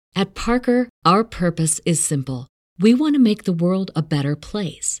At Parker, our purpose is simple. We want to make the world a better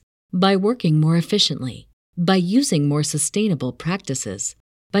place by working more efficiently, by using more sustainable practices,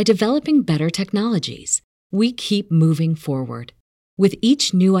 by developing better technologies. We keep moving forward. With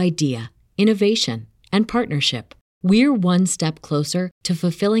each new idea, innovation, and partnership, we're one step closer to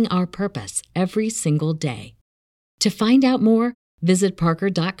fulfilling our purpose every single day. To find out more, visit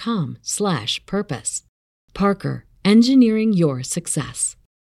parker.com/purpose. Parker, engineering your success.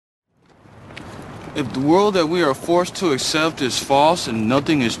 If the world that we are forced to accept is false and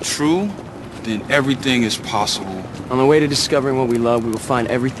nothing is true, then everything is possible. On the way to discovering what we love, we will find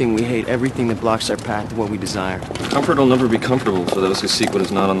everything we hate, everything that blocks our path to what we desire. Comfort will never be comfortable for those who seek what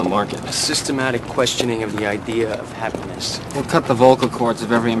is not on the market. A systematic questioning of the idea of happiness. We'll cut the vocal cords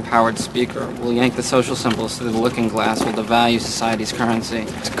of every empowered speaker. We'll yank the social symbols through the looking glass. We'll devalue society's currency.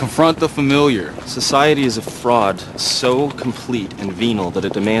 To confront the familiar. Society is a fraud so complete and venal that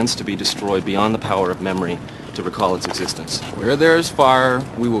it demands to be destroyed beyond the power of memory to recall its existence. Where there is fire,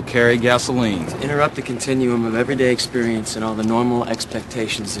 we will carry gasoline. To interrupt the continuum of everyday experience and all the normal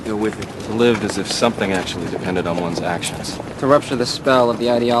expectations that go with it. To live as if something actually depended on one's actions. To rupture the spell of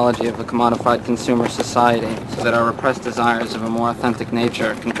the ideology of a commodified consumer society so that our repressed desires of a more authentic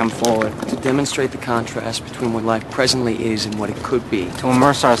nature can come forward. To demonstrate the contrast between what life presently is and what it could be. To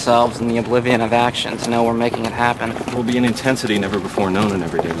immerse ourselves in the oblivion of action, to know we're making it happen. It will be an intensity never before known in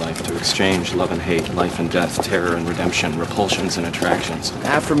everyday life to exchange love and hate, life and death, terror and redemption, repulsions and attractions.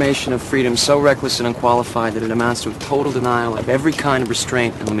 Affirmation of freedom so reckless and unqualified that it amounts to a total denial of every kind of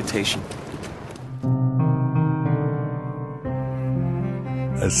restraint and limitation.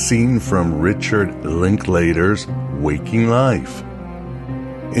 A scene from Richard Linklater's Waking Life.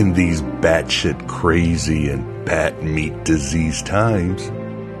 In these batshit crazy and bat meat disease times,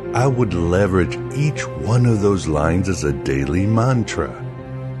 I would leverage each one of those lines as a daily mantra.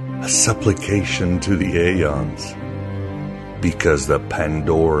 A supplication to the aeons. Because the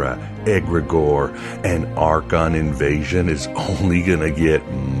Pandora, Egregore, and Archon invasion is only gonna get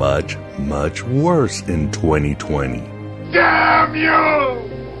much, much worse in 2020. Damn you!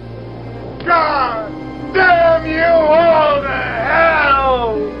 God damn you all to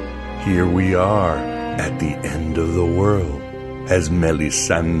hell! Here we are at the end of the world, as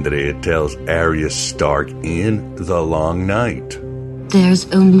Melisandre tells Arya Stark in The Long Night. There's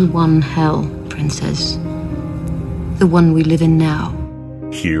only one hell, Princess. The one we live in now.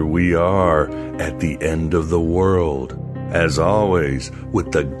 Here we are at the end of the world, as always,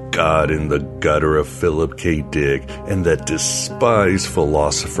 with the God in the gutter of Philip K. Dick and that despised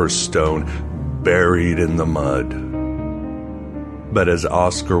Philosopher's Stone buried in the mud. But as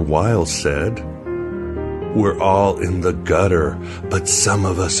Oscar Wilde said, we're all in the gutter, but some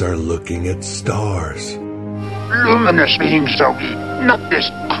of us are looking at stars. Luminous beings, Zoe, not this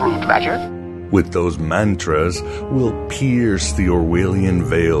crude magic. With those mantras, we'll pierce the Orwellian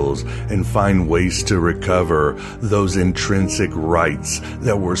veils and find ways to recover those intrinsic rights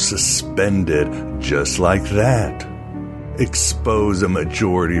that were suspended just like that. Expose a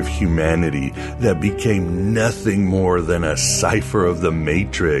majority of humanity that became nothing more than a cipher of the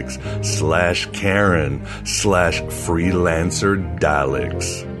Matrix /Karen/freelancer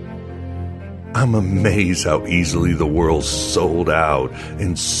Daleks. I'm amazed how easily the world sold out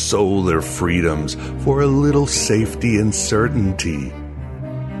and sold their freedoms for a little safety and certainty.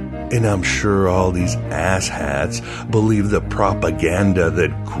 And I'm sure all these asshats believe the propaganda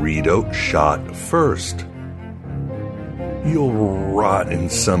that Greedo shot first. You'll rot in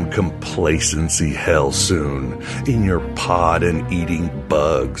some complacency hell soon, in your pod and eating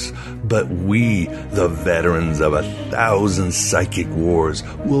bugs. But we, the veterans of 1,000 psychic wars,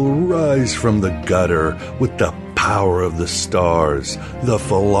 will rise from the gutter with the power of the stars, the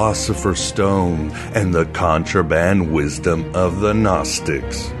Philosopher's Stone, and the contraband wisdom of the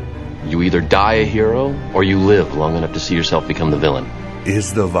Gnostics. You either die a hero, or you live long enough to see yourself become the villain.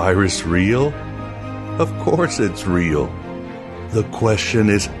 Is the virus real? Of course it's real. The question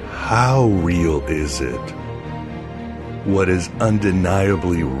is, how real is it? What is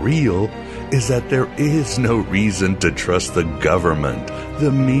undeniably real is that there is no reason to trust the government,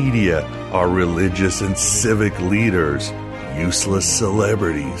 the media, our religious and civic leaders, useless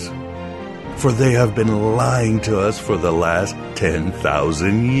celebrities. For they have been lying to us for the last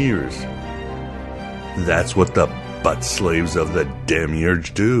 10,000 years. That's what the butt slaves of the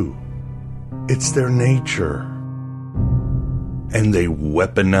demiurge do. It's their nature. And they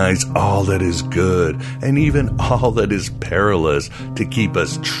weaponize all that is good and even all that is perilous to keep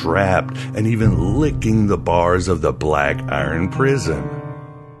us trapped and even licking the bars of the black iron prison.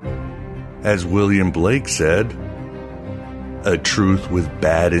 As William Blake said, A truth with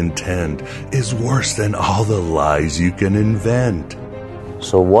bad intent is worse than all the lies you can invent.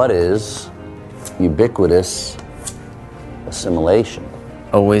 So what is ubiquitous assimilation?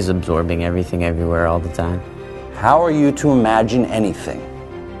 Always absorbing everything everywhere all the time. How are you to imagine anything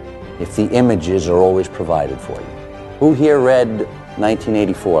if the images are always provided for you? Who here read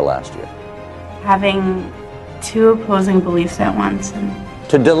 1984 last year? Having two opposing beliefs at once.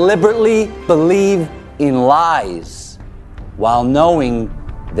 To deliberately believe in lies while knowing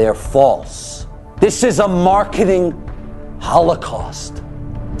they're false. This is a marketing holocaust.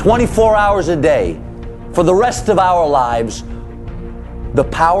 24 hours a day for the rest of our lives, the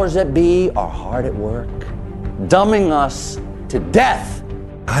powers that be are hard at work, dumbing us to death.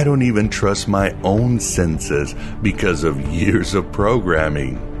 I don't even trust my own senses because of years of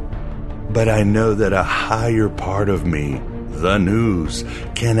programming. But I know that a higher part of me, the news,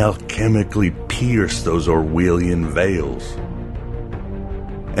 can alchemically pierce those Orwellian veils.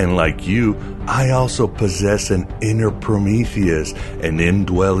 And like you, I also possess an inner Prometheus, an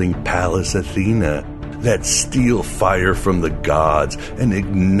indwelling Pallas Athena, that steal fire from the gods and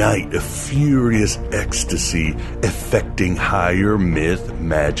ignite a furious ecstasy, affecting higher myth,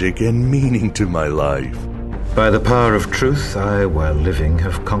 magic, and meaning to my life. By the power of truth, I, while living,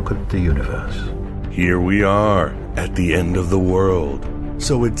 have conquered the universe. Here we are, at the end of the world.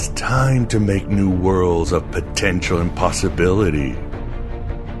 So it's time to make new worlds of potential and possibility.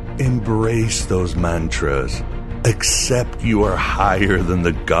 Embrace those mantras. Accept you are higher than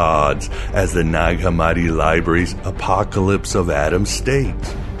the gods, as the Nag Hammadi Library's Apocalypse of Adam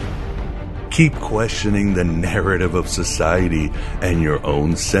states. Keep questioning the narrative of society and your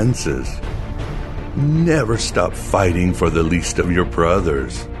own senses. Never stop fighting for the least of your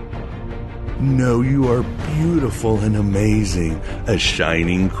brothers. Know you are beautiful and amazing, a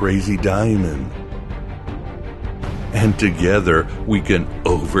shining crazy diamond. And together we can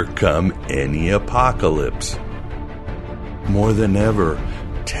overcome any apocalypse. More than ever,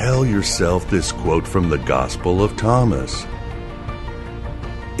 tell yourself this quote from the Gospel of Thomas.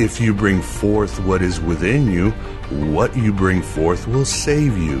 If you bring forth what is within you, what you bring forth will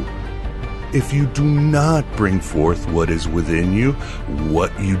save you. If you do not bring forth what is within you,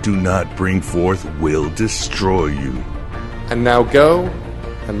 what you do not bring forth will destroy you. And now go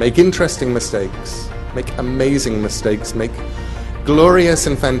and make interesting mistakes, make amazing mistakes, make glorious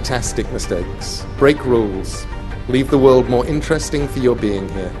and fantastic mistakes, break rules, leave the world more interesting for your being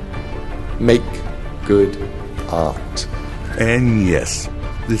here. Make good art. And yes,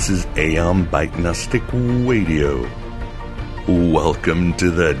 this is Aeon Bite Gnostic Radio. Welcome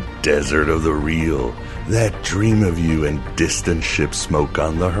to the desert of the real, that dream of you and distant ship smoke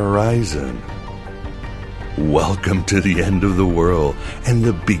on the horizon. Welcome to the end of the world and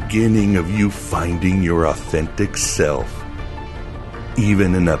the beginning of you finding your authentic self.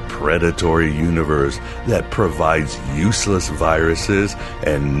 Even in a predatory universe that provides useless viruses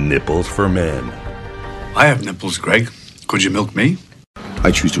and nipples for men. I have nipples, Greg. Could you milk me?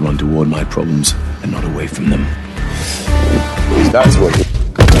 I choose to run toward my problems and not away from them.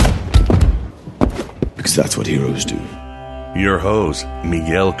 Because that's what heroes do. Your host,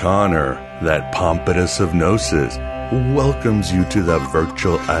 Miguel Connor, that Pompidus of Gnosis, welcomes you to the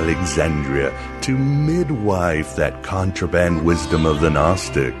virtual Alexandria to midwife that contraband wisdom of the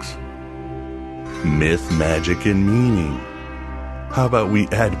Gnostics. Myth, magic, and meaning. How about we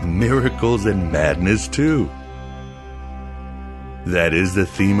add miracles and madness too? That is the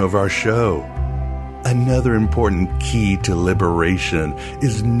theme of our show. Another important key to liberation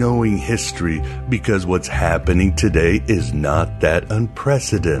is knowing history, because what's happening today is not that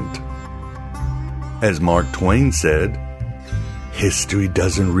unprecedented. As Mark Twain said, history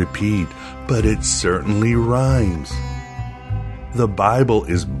doesn't repeat, but it certainly rhymes. The Bible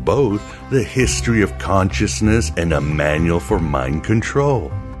is both the history of consciousness and a manual for mind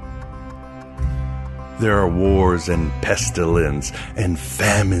control. There are wars and pestilence and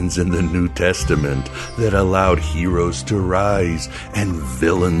famines in the New Testament that allowed heroes to rise and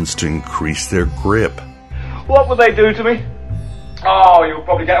villains to increase their grip. What would they do to me? Oh, you'll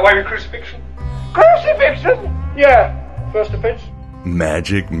probably get away with crucifixion. Crucifixion? Yeah, first offense.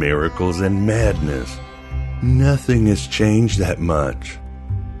 Magic, miracles, and madness. Nothing has changed that much.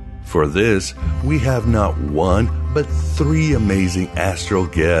 For this, we have not one, but 3 amazing astral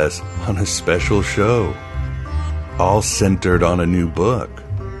guests on a special show. All centered on a new book,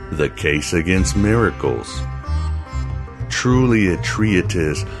 The Case Against Miracles. Truly a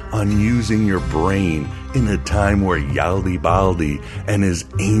treatise on using your brain in a time where Yaldi Baldi and his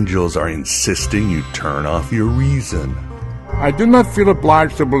angels are insisting you turn off your reason. I do not feel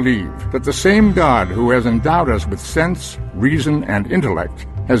obliged to believe that the same God who has endowed us with sense, reason and intellect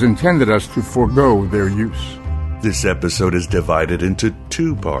has intended us to forego their use. This episode is divided into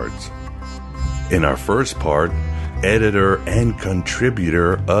 2 parts. In our first part, editor and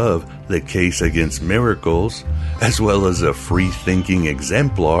contributor of The Case Against Miracles, as well as a free-thinking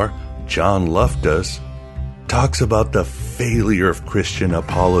exemplar, John Loftus, talks about the failure of Christian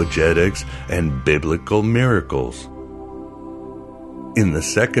apologetics and biblical miracles. In the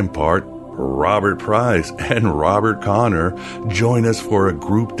second part, Robert Price and Robert Connor join us for a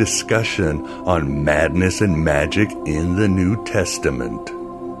group discussion on madness and magic in the New Testament.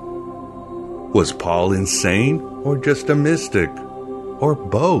 Was Paul insane or just a mystic? Or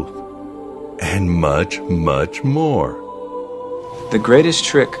both? And much, much more. The greatest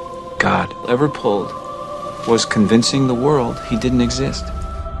trick God ever pulled was convincing the world he didn't exist.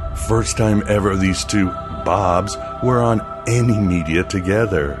 First time ever these 2 Bobs were on any media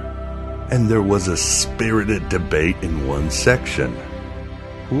together. And there was a spirited debate in one section.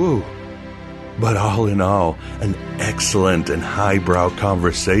 Woo! But all in all, an excellent and highbrow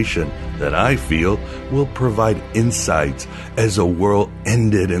conversation that I feel will provide insights as a world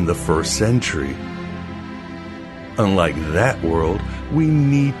ended in the 1st century. Unlike that world, we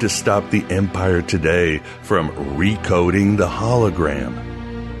need to stop the empire today from recoding the hologram.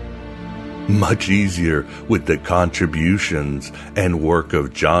 Much easier with the contributions and work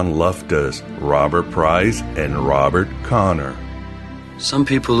of John Loftus, Robert Price, and Robert Connor. Some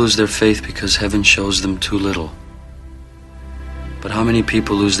people lose their faith because heaven shows them too little. But how many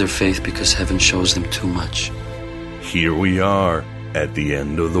people lose their faith because heaven shows them too much? Here we are at the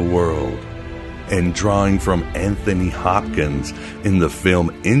end of the world. And drawing from Anthony Hopkins in the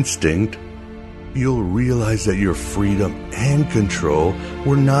film Instinct, you'll realize that your freedom and control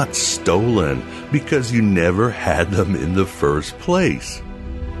were not stolen because you never had them in the first place.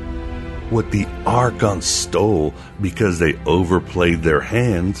 What the Archons stole because they overplayed their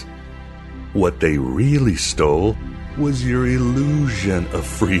hands, what they really stole was your illusion of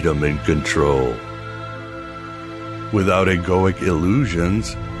freedom and control. Without egoic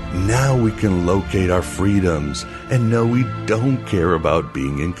illusions, now we can locate our freedoms and know we don't care about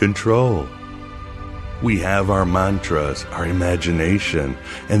being in control. We have our mantras, our imagination,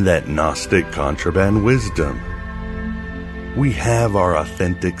 and that Gnostic contraband wisdom. We have our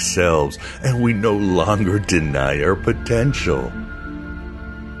authentic selves, and we no longer deny our potential.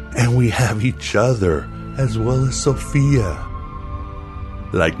 And we have each other, as well as Sophia.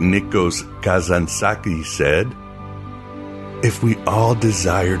 Like Nikos Kazantzakis said, if we all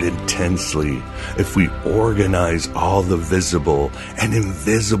desired intensely, if we organize all the visible and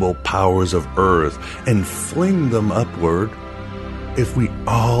invisible powers of earth and fling them upward, if we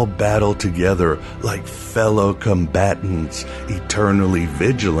all battle together like fellow combatants, eternally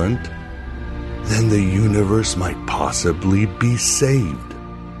vigilant, then the universe might possibly be saved.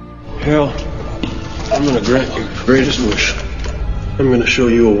 Hal, I'm going to grant your greatest wish. I'm going to show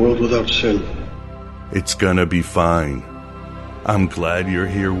you a world without sin. It's going to be fine. I'm glad you're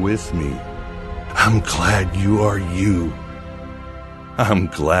here with me. I'm glad you are you. I'm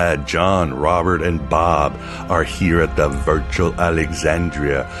glad John, Robert, and Bob are here at the virtual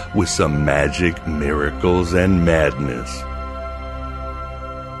Alexandria with some magic, miracles, and madness.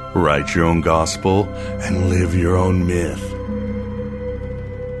 Write your own gospel and live your own myth.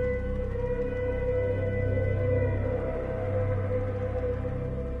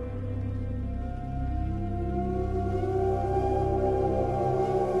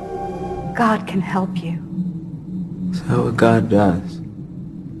 God can help you. Is that what God does?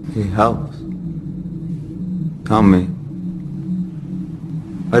 He helps. Tell me,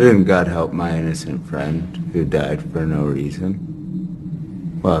 why didn't God help my innocent friend who died for no reason,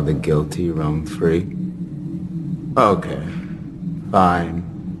 while the guilty roam free? Okay,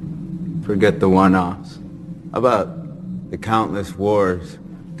 fine. Forget the one-offs. How about the countless wars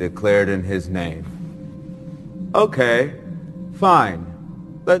declared in his name? Okay, fine.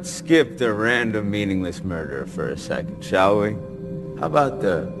 Let's skip the random meaningless murder for a second, shall we? How about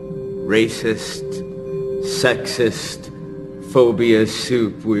the racist, sexist, phobia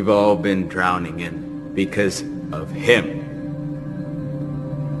soup we've all been drowning in because of him?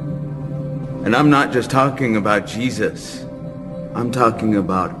 And I'm not just talking about Jesus. I'm talking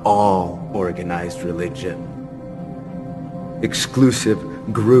about all organized religion. Exclusive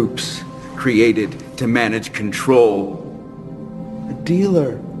groups created to manage control. A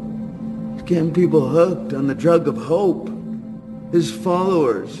dealer is getting people hooked on the drug of hope. His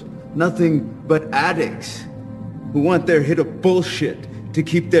followers, nothing but addicts who want their hit of bullshit to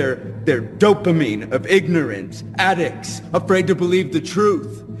keep their dopamine of ignorance. Addicts afraid to believe the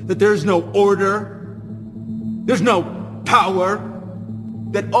truth, that there's no order, there's no power,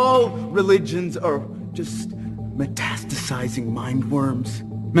 that all religions are just metastasizing mind worms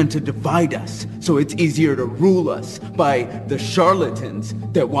meant to divide us so it's easier to rule us by the charlatans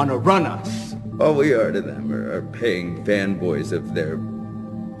that want to run us. All we are to them are paying fanboys of their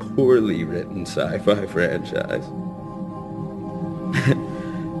poorly written sci-fi franchise.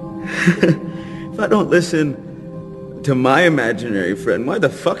 If I don't listen to my imaginary friend, why the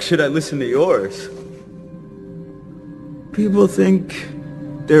fuck should I listen to yours? People think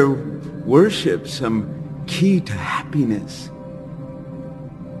they worship some key to happiness.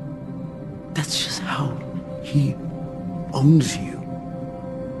 That's just how he owns you.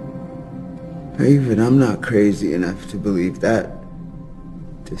 Even I'm not crazy enough to believe that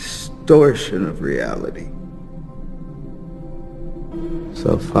distortion of reality.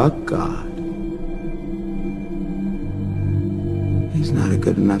 So fuck God. He's not a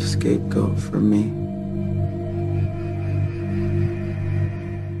good enough scapegoat for me.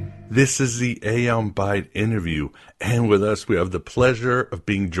 This is the Aeon Byte interview, and with us we have the pleasure of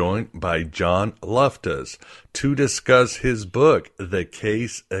being joined by John Loftus to discuss his book, The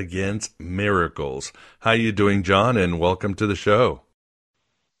Case Against Miracles. How you doing, John, and welcome to the show.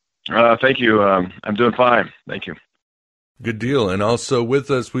 Thank you. I'm doing fine. Thank you. Good deal. And also with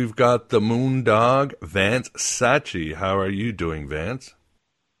us, we've got the Moondog, Vance Sachi. How are you doing, Vance?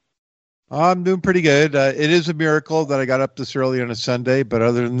 I'm doing pretty good. It is a miracle that I got up this early on a Sunday, but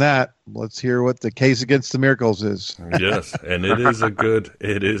other than that, let's hear what the case against the miracles is. Yes, and it is a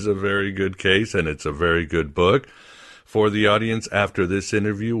very good case, and it's a very good book. For the audience, after this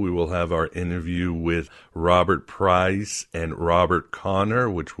interview, we will have our interview with Robert Price and Robert Connor,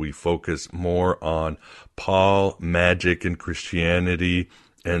 which we focus more on Paul, magic, and Christianity,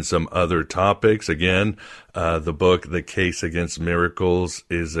 and some other topics. Again, the book, The Case Against Miracles,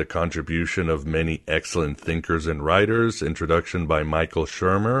 is a contribution of many excellent thinkers and writers. Introduction by Michael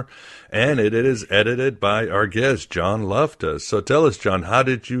Shermer, and it is edited by our guest, John Loftus. So tell us, John, how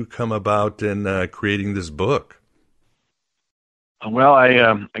did you come about in creating this book? Well,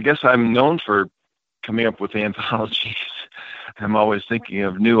 I guess I'm known for coming up with anthologies. I'm always thinking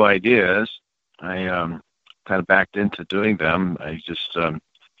of new ideas. I kind of backed into doing them. I just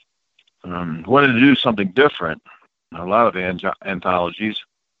wanted to do something different. A lot of anthologies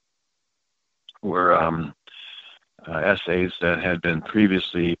were essays that had been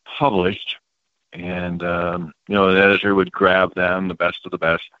previously published, and the editor would grab them, the best of the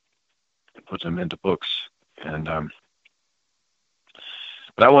best, and put them into books. And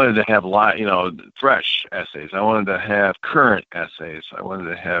but I wanted to have fresh essays. I wanted to have current essays. I wanted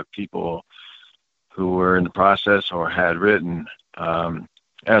to have people who were in the process or had written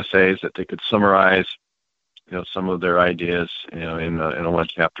essays that they could summarize, some of their ideas, in a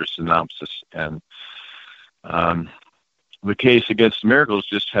one-chapter synopsis. And the Case Against Miracles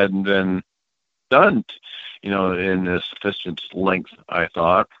just hadn't been done, in a sufficient length, I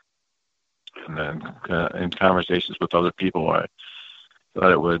thought. And then in conversations with other people, I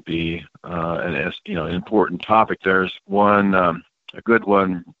thought it would be an important topic. There's one, a good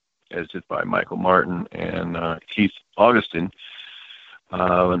one, edited by Michael Martin and Keith Augustine,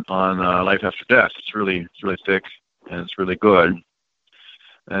 on life after death. It's really thick and it's really good.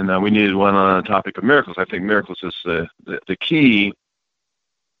 And we needed one on the topic of miracles. I think miracles is the key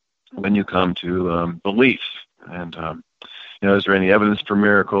when you come to belief. And is there any evidence for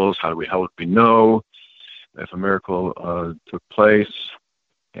miracles? How would we know if a miracle took place?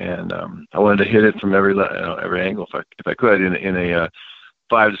 And I wanted to hit it from every angle if I could in a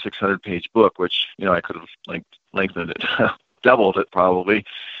 500 to 600 page book, which I could have lengthened it, doubled it probably,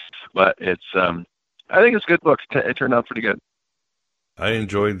 but it's I think it's a good book. It turned out pretty good. I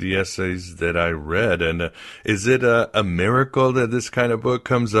enjoyed the essays that I read, and is it a miracle that this kind of book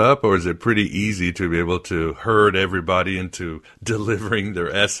comes up, or is it pretty easy to be able to herd everybody into delivering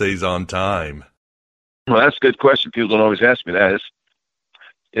their essays on time? Well, that's a good question. People don't always ask me that.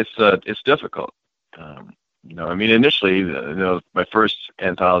 It's difficult. Initially, my first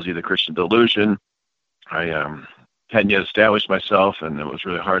anthology, The Christian Delusion, I hadn't yet established myself, and it was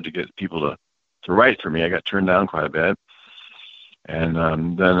really hard to get people to write for me. I got turned down quite a bit. And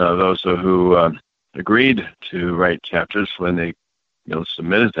then those who agreed to write chapters, when they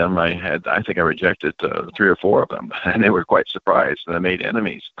submitted them, I think I rejected 3 or 4 of them, and they were quite surprised, and I made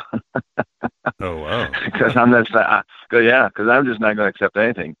enemies. Oh, wow. Because I'm just not going to accept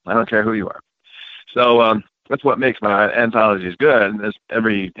anything. I don't care who you are. So that's what makes my anthologies good. And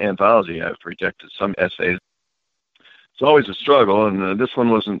every anthology, I've rejected some essays. It's always a struggle, and this one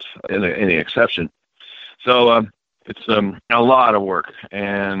wasn't any exception. So it's a lot of work,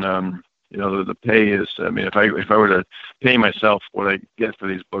 and the pay is. I mean, if I were to pay myself what I get for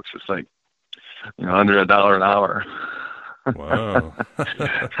these books, it's like under $1 an hour. Wow.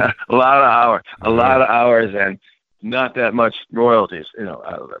 a lot of hours, and not that much royalties, out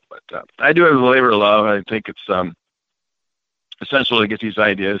of it. But I do have a labor of love. I think it's essential to get these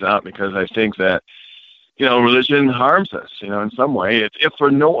ideas out, because I think that religion harms us, in some way, if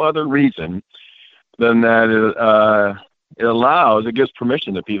for no other reason than that it gives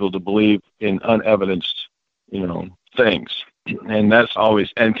permission to people to believe in unevidenced, things, and that's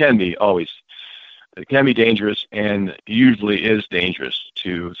always and can be always. It can be dangerous, and usually is dangerous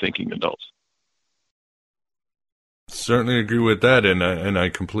to thinking adults. Certainly agree with that, and I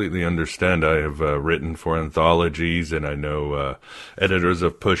completely understand. I have written for anthologies, and I know editors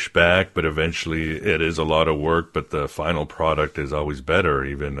have pushed back, but eventually it is a lot of work, but the final product is always better.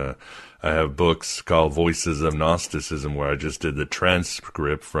 Even I have books called Voices of Gnosticism, where I just did the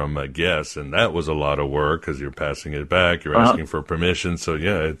transcript from guests, and that was a lot of work, because you're passing it back, you're asking for permission. So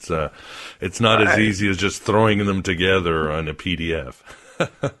yeah, it's not as easy as just throwing them together on a PDF.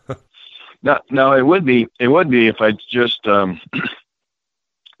 No, it would be if I just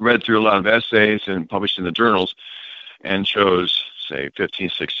read through a lot of essays and published in the journals and chose, say, 15,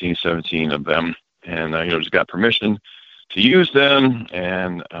 16, 17 of them, and just got permission to use them,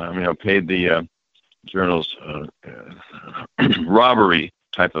 and paid the journals robbery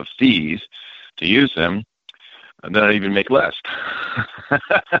type of fees to use them, and then I'd even make less.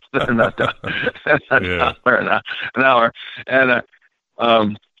 Not an hour, and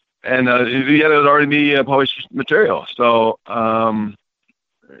yet it would already be published material. So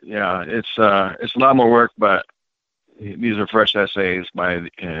it's a lot more work, but these are fresh essays by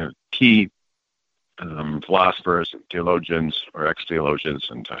key philosophers, theologians, or ex-theologians,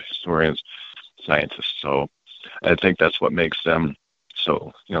 and historians, scientists. So I think that's what makes them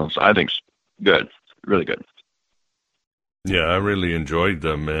so I think it's good, really good. Yeah, I really enjoyed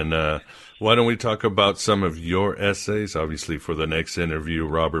them. And why don't we talk about some of your essays? Obviously, for the next interview,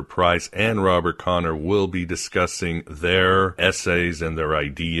 Robert Price and Robert Connor will be discussing their essays and their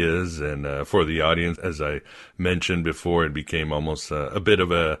ideas. And for the audience, as I mentioned before, it became almost a bit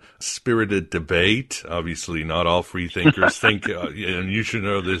of a spirited debate. Obviously, not all free thinkers think, and you should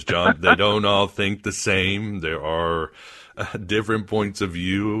know this, John, they don't all think the same. There are different points of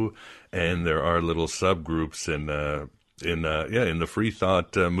view, and there are little subgroups in the free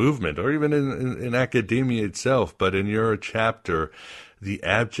thought movement, or even in academia itself. But in your chapter, The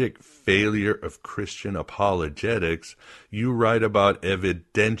Abject Failure of Christian Apologetics, you write about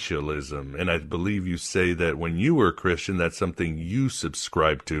evidentialism, and I believe you say that when you were a Christian, that's something you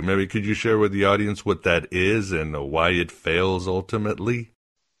subscribe to. Maybe could you share with the audience what that is and why it fails ultimately?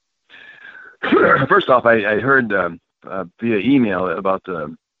 First off, I heard via email about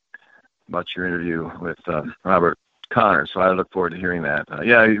your interview with Robert Connor, so I look forward to hearing that.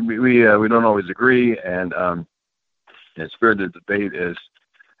 We don't always agree, and the spirited debate is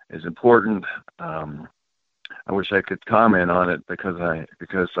important. I wish I could comment on it because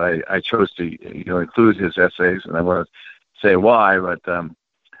I chose to include his essays, and I want to say why, but I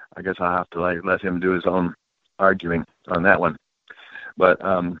guess I'll have to let him do his own arguing on that one. But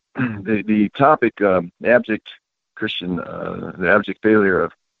the topic, the abject failure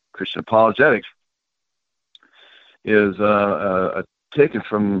of Christian apologetics, is taken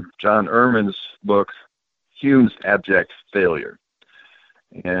from John Ehrman's book, Hume's Abject Failure.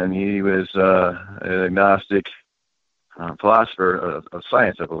 And he was an agnostic philosopher of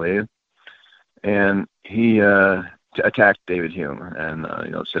science, I believe. And he attacked David Hume and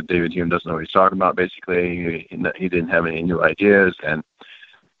said David Hume doesn't know what he's talking about. Basically, he didn't have any new ideas, and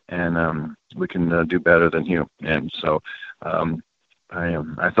we can do better than Hume. And so I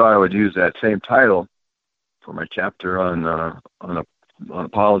thought I would use that same title for my chapter on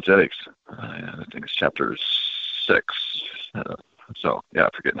apologetics. I think it's chapter 6. I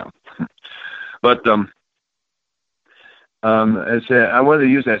forget now. But I wanted to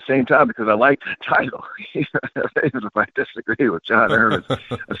use that same title because I like the title, even if I disagree with John Ehrman's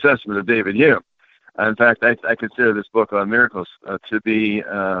assessment of David Hume. In fact, I consider this book on miracles to be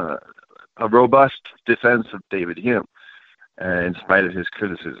a robust defense of David Hume, in spite of his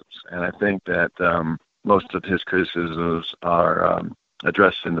criticisms. And I think that most of his criticisms are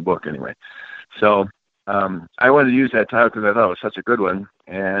addressed in the book anyway. So I wanted to use that title because I thought it was such a good one.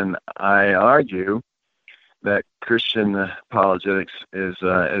 And I argue that Christian apologetics is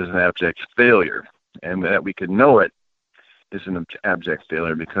an abject failure, and that we could know it is an abject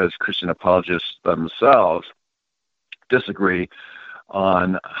failure because Christian apologists themselves disagree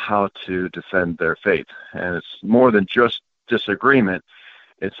on how to defend their faith. And it's more than just disagreement.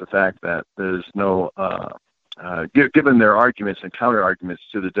 It's the fact that there's no, given their arguments and counter arguments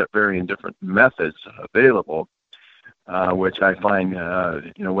to the varying different methods available, which I find,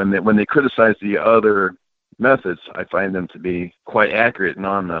 when they criticize the other methods, I find them to be quite accurate and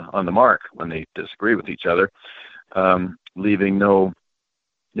on the mark when they disagree with each other, leaving no,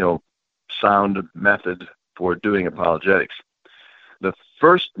 sound method for doing apologetics. The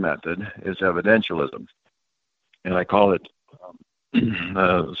first method is evidentialism, and I call it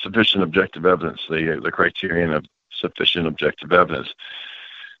sufficient objective evidence, the criterion of sufficient objective evidence.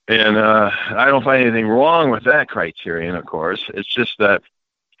 And I don't find anything wrong with that criterion, of course. It's just that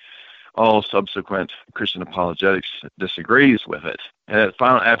all subsequent Christian apologetics disagrees with it. And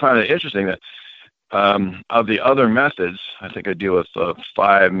I found it interesting that of the other methods, I think I deal with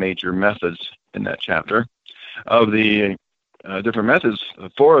 5 major methods in that chapter. Of the different methods,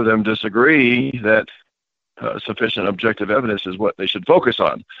 4 of them disagree that sufficient objective evidence is what they should focus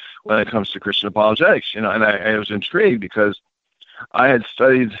on when it comes to Christian apologetics. And I was intrigued because I had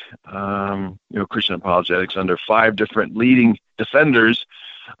studied, Christian apologetics under 5 different leading defenders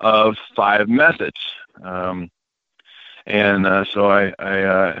of 5 methods. So I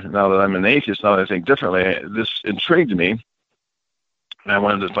now that I'm an atheist, now that I think differently, this intrigued me. And I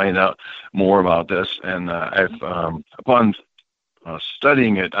wanted to find out more about this. And upon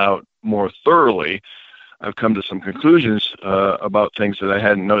studying it out more thoroughly, I've come to some conclusions about things that I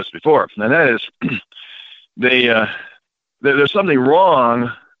hadn't noticed before. And that is, there's something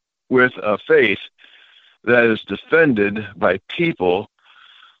wrong with a faith that is defended by people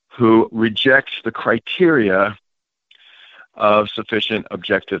who reject the criteria of sufficient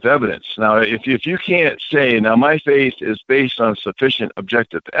objective evidence. Now, if you can't say, now my faith is based on sufficient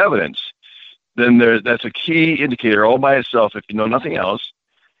objective evidence, then that's a key indicator all by itself, if you know nothing else,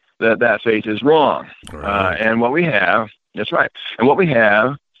 that faith is wrong. Right. And what we have, that's right, and what we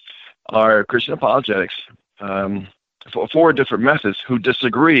have are Christian apologetics, 4 different methods who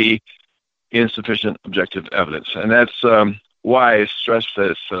disagree in sufficient objective evidence. And that's why I stress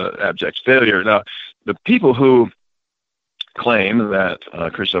this abject failure. Now, the people who claim that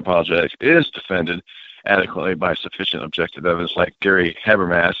Christian apologetics is defended adequately by sufficient objective evidence, like Gary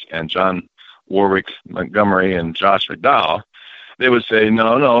Habermas and John Warwick Montgomery and Josh McDowell, they would say,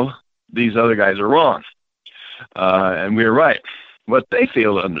 no, these other guys are wrong. And we're right. What they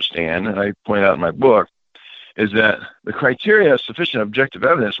fail to understand, and I point out in my book, is that the criteria of sufficient objective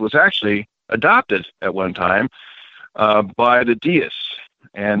evidence was actually adopted at one time by the deists.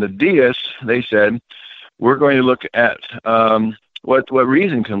 And the deists, they said, we're going to look at what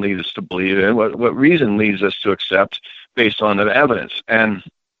reason can lead us to believe in, what reason leads us to accept based on the evidence. And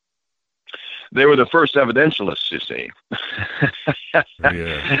they were the first evidentialists, you see.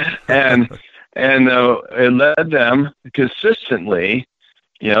 Yeah. And it led them consistently,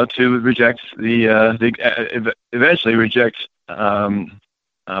 to reject eventually reject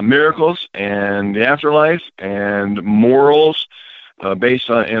miracles and the afterlife and morals based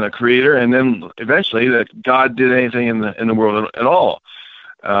in a creator, and then eventually that God did anything in the world at all,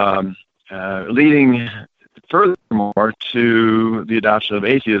 leading furthermore to the adoption of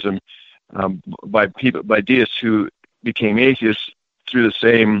atheism by deists who became atheists through the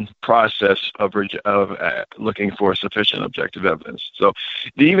same process of looking for sufficient objective evidence. So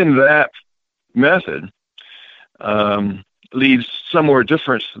even that method leads somewhere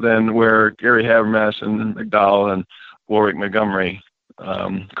different than where Gary Habermas and McDowell and Warwick Montgomery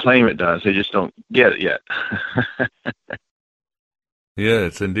claim it does. They just don't get it yet.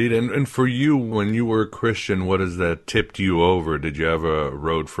 Yes, indeed. And for you, when you were a Christian, what is that tipped you over? Did you have a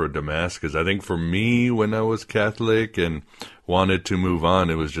road for Damascus? I think for me, when I was Catholic and wanted to move on,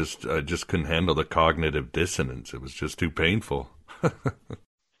 it was I just couldn't handle the cognitive dissonance. It was just too painful.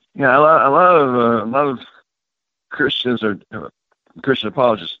 Yeah, a lot of Christians or Christian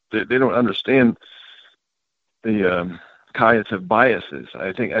apologists, they don't understand the cognitive biases.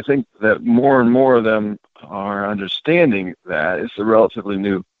 I think that more and more of them are understanding that. It's a relatively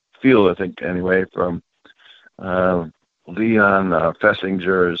new field, I think, anyway, from Leon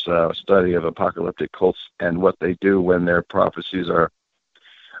Fessinger's study of apocalyptic cults and what they do when their prophecies are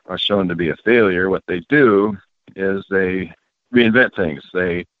shown to be a failure. What they do is they reinvent things.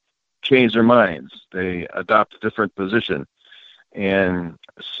 They change their minds. They adopt a different position. And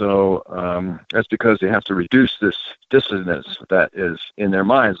so that's because they have to reduce this dissonance that is in their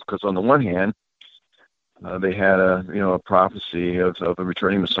minds. Because on the one hand, they had a prophecy of a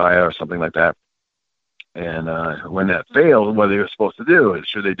returning Messiah or something like that. And when that failed, what they were supposed to do?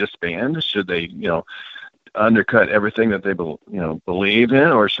 Should they disband? Should they, undercut everything that they believe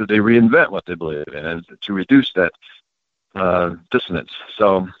in, or should they reinvent what they believe in? And to reduce that dissonance.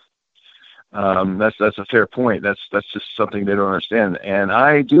 So that's a fair point. That's just something they don't understand, and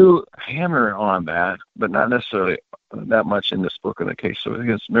I do hammer on that, but not necessarily that much in this book in the Case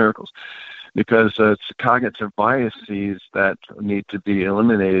Against Miracles, because it's cognitive biases that need to be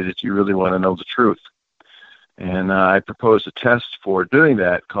eliminated if you really want to know the truth. And I proposed a test for doing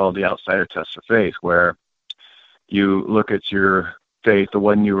that called the Outsider Test of Faith, where you look at your faith, the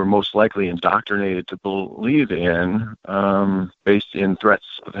one you were most likely indoctrinated to believe in, based in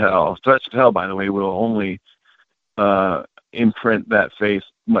threats of hell. Threats of hell, by the way, will only imprint that faith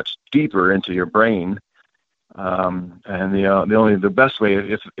much deeper into your brain. And the best way,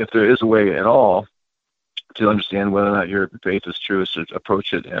 if there is a way at all, to understand whether or not your faith is true, is to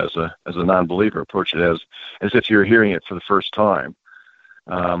approach it as a non-believer. Approach it as if you're hearing it for the first time.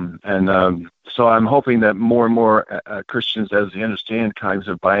 So I'm hoping that more and more Christians, as they understand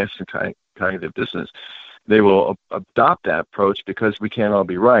cognitive bias and cognitive dissonance, they will adopt that approach, because we can't all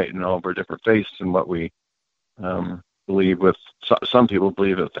be right in all of our different faiths and what we believe with. Some people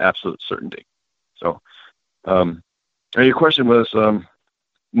believe with absolute certainty. So, and your question was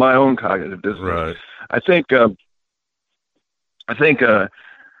my own cognitive dissonance. Right. I think it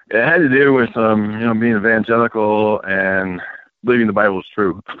had to do with being evangelical and believing the Bible is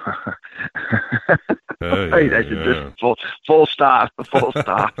true. I should just full stop.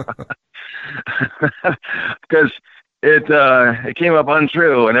 Because it came up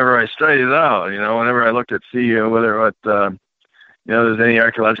untrue whenever I studied it out. Whenever I looked at whether there's any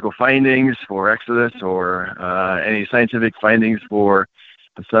archaeological findings for Exodus, or any scientific findings for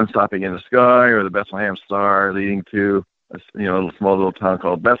the sun stopping in the sky, or the Bethlehem star leading to a small little town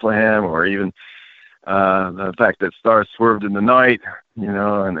called Bethlehem, or even the fact that stars swerved in the night,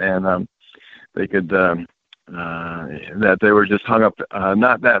 and they could that they were just hung up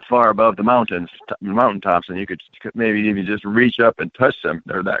not that far above the mountaintops, and you could maybe even just reach up and touch them.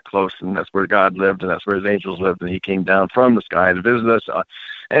 They're that close, and that's where God lived, and that's where his angels lived, and he came down from the sky to visit us,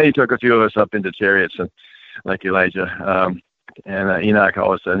 and he took a few of us up into chariots, and like Elijah, and Enoch,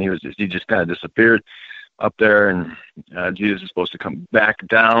 all of a sudden he just kind of disappeared up there, and Jesus is supposed to come back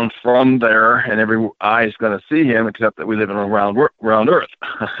down from there, and every eye is going to see him, except that we live in around Earth,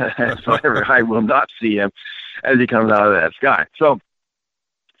 so every eye will not see him as he comes out of that sky. So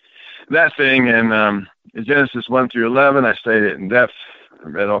that thing, and in Genesis 1-11, I studied it in depth. I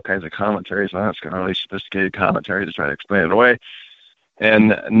read all kinds of commentaries on it, scholarly, sophisticated commentary to try to explain it away,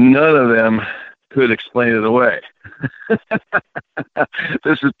 and none of them could explain it away.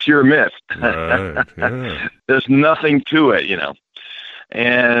 This is pure myth. Right, yeah. There's nothing to it,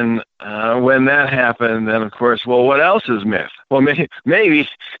 And when that happened, then of course, well, what else is myth? Well, maybe,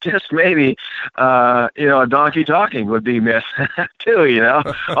 just maybe, a donkey talking would be myth too.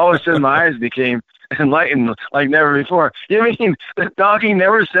 All of a sudden, my eyes became enlightened like never before. You mean the donkey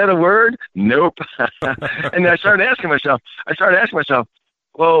never said a word? Nope. And I started asking myself,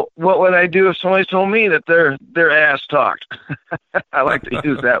 well, what would I do if somebody told me that their ass talked? I like to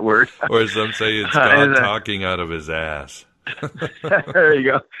use that word. Or some say it's God talking out of his ass. There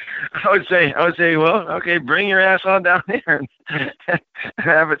you go. I would say, well, okay, bring your ass on down here and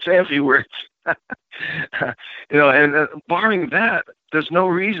have it say a few words. And barring that, there's no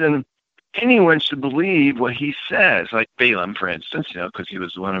reason anyone should believe what he says, like Balaam, for instance, because he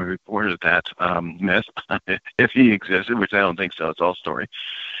was the one who reported that myth, if he existed, which I don't think so. It's all story.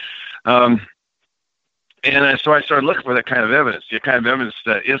 So I started looking for that kind of evidence, the kind of evidence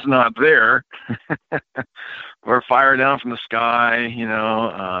that is not there, or fire down from the sky,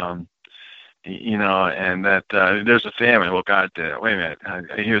 and that there's a famine. Well, God did it. Wait a minute.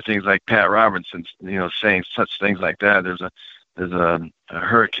 I hear things like Pat Robertson, saying such things like that. There's a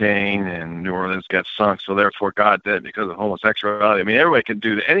hurricane and New Orleans got sunk, so therefore God did it because of homosexuality. I mean,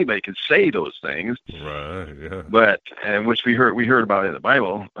 anybody can say those things, right? Yeah. But which we heard about in the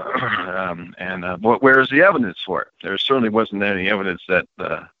Bible, where is the evidence for it? There certainly wasn't any evidence that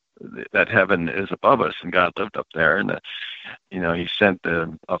heaven is above us and God lived up there, and He sent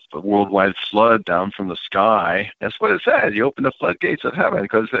a worldwide flood down from the sky. That's what it said. He opened the floodgates of heaven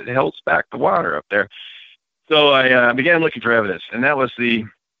because it holds back the water up there. So I began looking for evidence, and that was the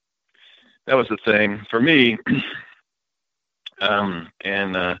thing for me. I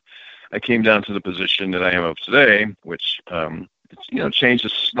came down to the position that I am of today, which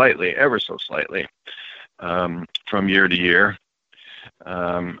changes slightly, ever so slightly, from year to year,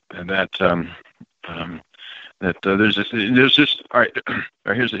 and that there's just all right.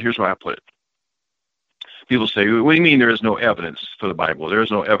 Here's why I put it. People say, "What do you mean there is no evidence for the Bible? There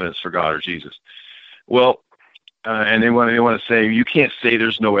is no evidence for God or Jesus?" Well. And they want to say, you can't say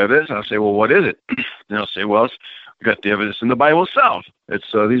there's no evidence. I'll say, well, what is it? And they'll say, well, got the evidence in the Bible itself.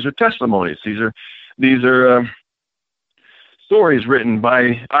 These are testimonies. These are stories written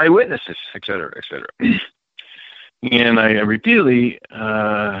by eyewitnesses, et cetera, et cetera. And I repeatedly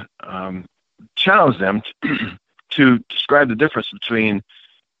challenge them to describe the difference between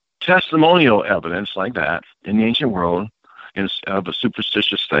testimonial evidence like that in the ancient world of a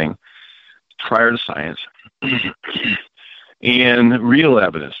superstitious thing prior to science and real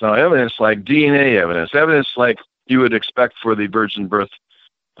evidence. Now, evidence like DNA evidence like you would expect for the virgin birth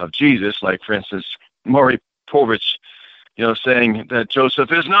of Jesus, like, for instance, Maury Povich, saying that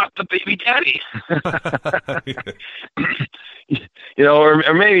Joseph is not the baby daddy.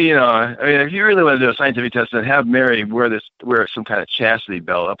 Or maybe, I mean, if you really want to do a scientific test, then have Mary wear some kind of chastity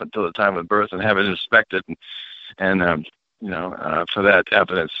belt up until the time of birth and have it inspected and for that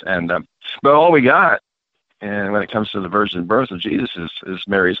evidence. But all we got, and when it comes to the virgin birth of Jesus, is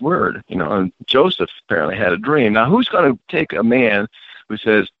Mary's word. And Joseph apparently had a dream. Now, who's going to take a man who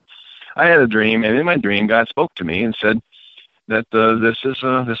says, I had a dream, and in my dream, God spoke to me and said that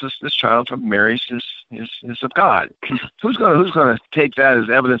this child from Mary is of God. Who's going to take that as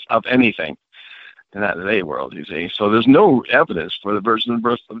evidence of anything in that day world? You see, so there's no evidence for the virgin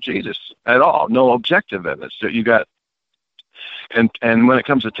birth of Jesus at all. No objective evidence that you got. And when it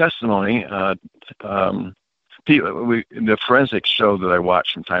comes to testimony, the forensics show that I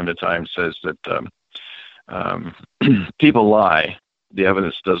watch from time to time says that people lie. The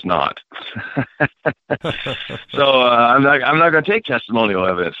evidence does not. So I'm not going to take testimonial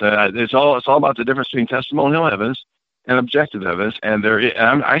evidence. It's all about the difference between testimonial evidence and objective evidence. And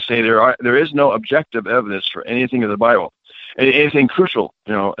I say there is no objective evidence for anything in the Bible, anything crucial,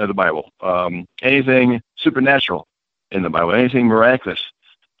 in the Bible, anything supernatural in the Bible, anything miraculous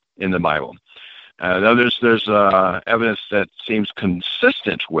in the Bible. Now there's evidence that seems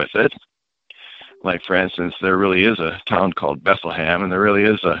consistent with it. Like, for instance, there really is a town called Bethlehem, and there really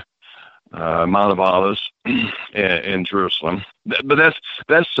is a Mount of Olives in Jerusalem. But that's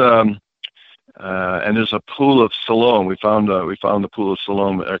and there's a pool of Siloam. We found the pool of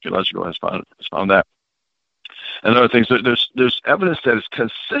Siloam. Archaeological has found that, and other things. There's evidence that is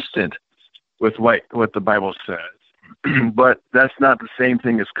consistent with what the Bible says, but that's not the same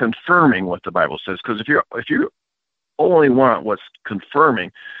thing as confirming what the Bible says. Because if you only want what's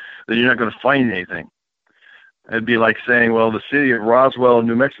confirming, then you're not going to find anything. It'd be like saying, well, the city of Roswell,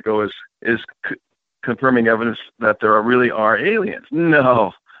 New Mexico, is confirming evidence that there really are aliens.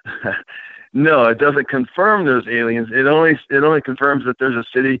 No, no, it doesn't confirm there's aliens. It only confirms that there's a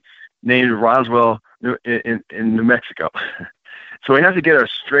city named Roswell in New Mexico. So we have to get our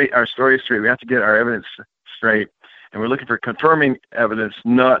story straight. We have to get our evidence straight, and we're looking for confirming evidence,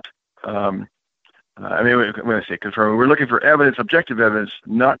 not. When I say confirming, we're looking for evidence, objective evidence,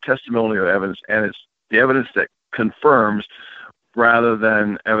 not testimonial evidence, and it's the evidence that confirms rather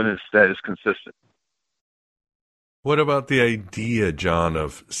than evidence that is consistent. What about the idea, John,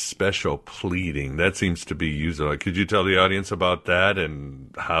 of special pleading? That seems to be used. Could you tell the audience about that and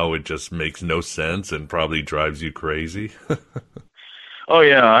how it just makes no sense and probably drives you crazy? Oh,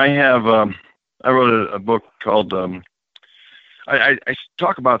 yeah. I wrote a book called... I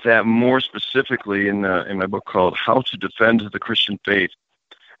talk about that more specifically in my book called How to Defend the Christian Faith,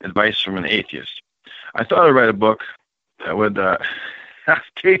 Advice from an Atheist. I thought I'd write a book that would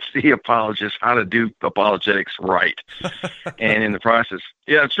teach the apologists how to do apologetics right. And in the process,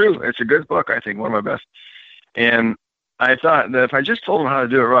 yeah, it's true. It's a good book, I think, one of my best. And I thought that if I just told them how to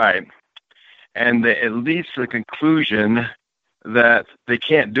do it right, and it leads to the conclusion that they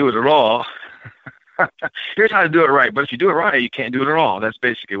can't do it at all, here's how to do it right. But if you do it right, you can't do it at all. That's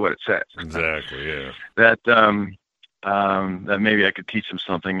basically what it says. Exactly, yeah. That maybe I could teach them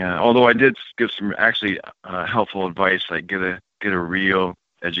something. Although I did give some actually helpful advice, like get a real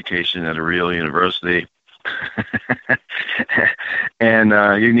education at a real university. And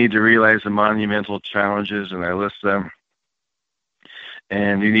you need to realize the monumental challenges, and I list them.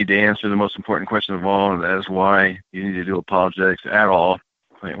 And you need to answer the most important question of all, and that is why you need to do apologetics at all.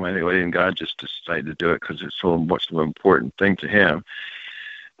 Why didn't God just decide to do it? Because it's so much of an important thing to Him.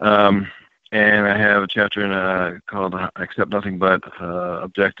 And I have a chapter called Accept Nothing But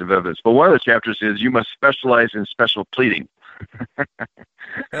Objective Evidence. But one of the chapters is you must specialize in special pleading.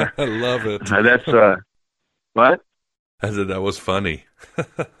 I love it. That's what? I said that was funny.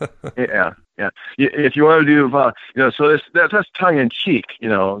 Yeah. If you want to do, so that's tongue in cheek.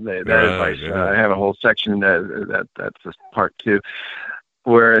 That advice. Yeah. I have a whole section that's just part 2.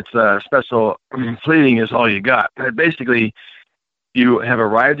 Where it's special pleading is all you got. Basically, you have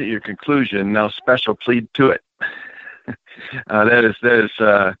arrived at your conclusion. Now, special plead to it.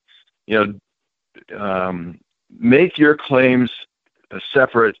 make your claims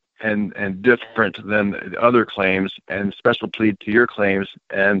separate and different than the other claims, and special plead to your claims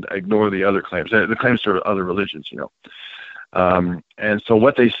and ignore the other claims, the claims to other religions, and so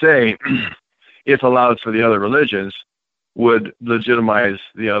what they say, if allowed for the other religions, would legitimize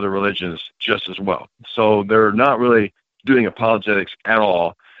the other religions just as well. So they're not really doing apologetics at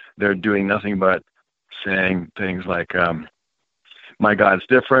all. They're doing nothing but saying things like, my God's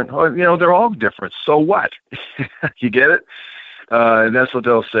different. Oh, they're all different. So what? You get it? And that's what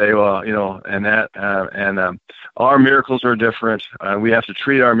they'll say. Well, and our miracles are different. We have to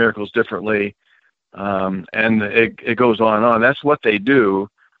treat our miracles differently. And it goes on and on. That's what they do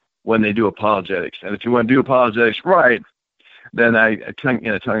when they do apologetics. And if you want to do apologetics right, then in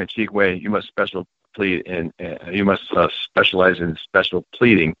a tongue-in-cheek way, you must specialize in special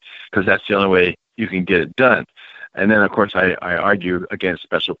pleading, because that's the only way you can get it done. And then, of course, I argue against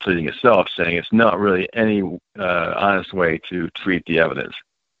special pleading itself, saying it's not really any honest way to treat the evidence.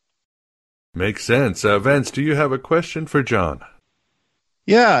 Makes sense. Vince, do you have a question for John?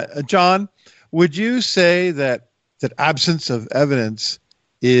 Yeah, John, would you say that absence of evidence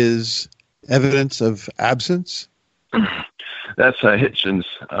is evidence of absence? That's a Hitchens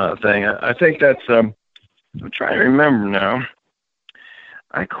thing. I think that's, I'm trying to remember now.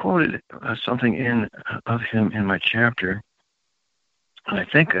 I quoted something of him in my chapter. I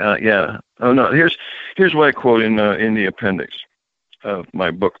think, yeah. Oh no, here's what I quote in the appendix of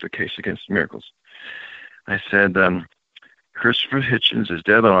my book, The Case Against Miracles. I said, Christopher Hitchens is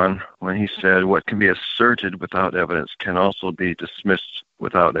dead on when he said, what can be asserted without evidence can also be dismissed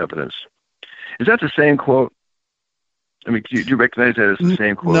without evidence. Is that the same quote? I mean, do you recognize that as the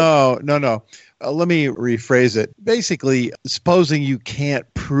same quote? No. Let me rephrase it. Basically, supposing you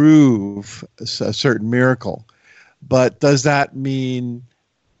can't prove a certain miracle, but does that mean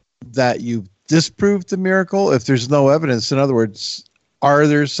that you've disproved the miracle if there's no evidence? In other words, are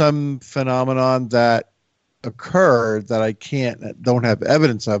there some phenomenon that occurred that I don't have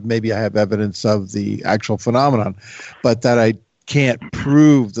evidence of? Maybe I have evidence of the actual phenomenon, but that I can't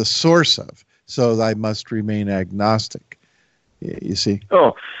prove the source of, so I must remain agnostic. You see?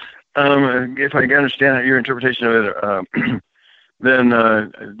 Oh, if I can understand your interpretation of it, then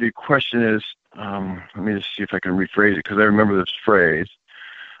the question is, let me just see if I can rephrase it, because I remember this phrase.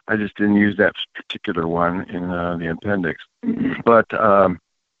 I just didn't use that particular one in the appendix. But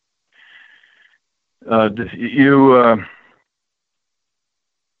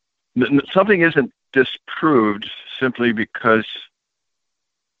something isn't disproved simply because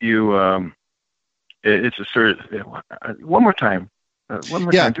you it's asserted. One more time. One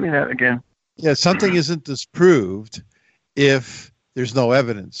more time. Do me that again. Yeah, something isn't disproved if there's no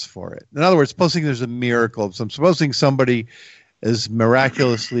evidence for it. In other words, supposing there's a miracle of supposing somebody is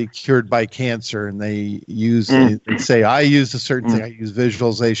miraculously cured by cancer, and they say, I used a certain thing, I use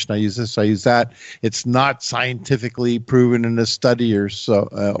visualization, I use this, I use that. It's not scientifically proven in a study or so,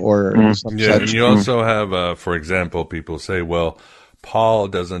 or some such. And you also have, for example, people say, well, Paul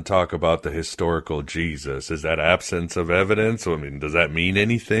doesn't talk about the historical Jesus. Is that absence of evidence? I mean, does that mean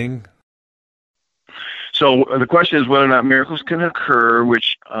anything? So the question is whether or not miracles can occur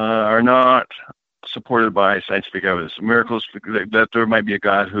which are not supported by scientific evidence. Miracles, that there might be a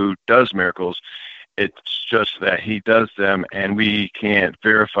God who does miracles. It's just that he does them, and we can't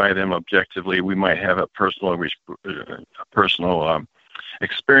verify them objectively. We might have a personal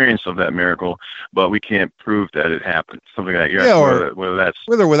experience of that miracle, but we can't prove that it happened. Something like that. Yeah, whether that's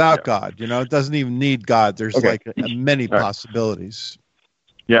with or without God. It doesn't even need God. There's many possibilities.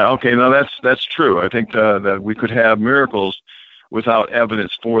 Yeah. Okay. No, that's true. I think that we could have miracles without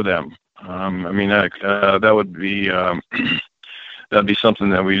evidence for them. That would be that'd be something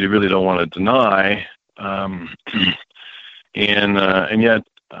that we really don't want to deny. And yet,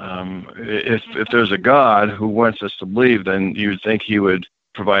 if there's a God who wants us to believe, then you would think he would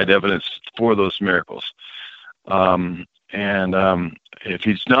provide evidence for those miracles. If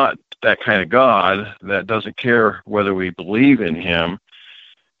he's not that kind of God that doesn't care whether we believe in him,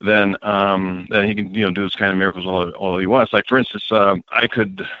 then he can do this kind of miracles all he wants. Like, for instance, I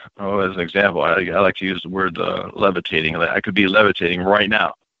could, as an example, I like to use the word levitating. I could be levitating right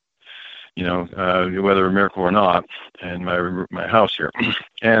now, whether a miracle or not, in my house here,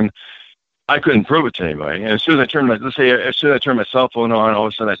 and I couldn't prove it to anybody. And as soon as I turn my cell phone on, all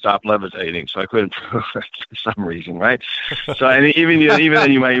of a sudden I stopped levitating, so I couldn't prove it for some reason, right? So even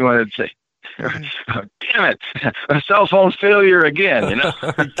then you might want to say, oh, damn it, a cell phone failure again,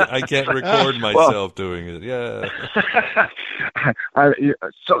 I can't record myself doing it. Yeah.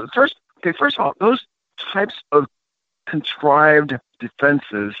 So first of all, those types of contrived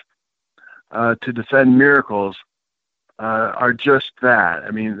defenses to defend miracles are just that.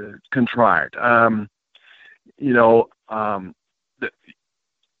 I mean, contrived.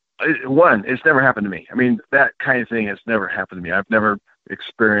 One, it's never happened to me. I mean, that kind of thing has never happened to me. I've never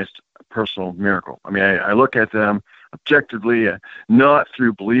experienced a personal miracle. I mean, I look at them objectively, not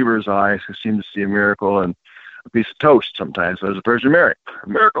through believers' eyes who seem to see a miracle and a piece of toast sometimes as a Virgin Mary. A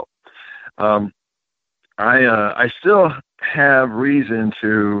miracle. I still have reason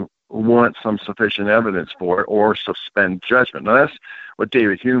to want some sufficient evidence for it or suspend judgment. Now, that's what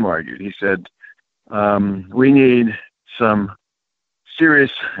David Hume argued. He said, we need some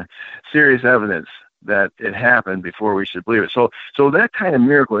serious evidence that it happened before we should believe it. So that kind of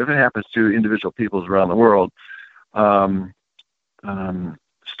miracle, if it happens to individual peoples around the world,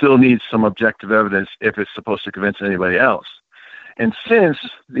 still needs some objective evidence if it's supposed to convince anybody else. And since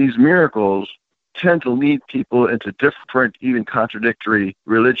these miracles tend to lead people into different, even contradictory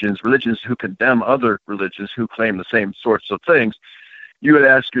religions who condemn other religions who claim the same sorts of things, you would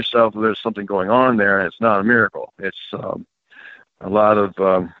ask yourself if there's something going on there, and it's not a miracle. It's a lot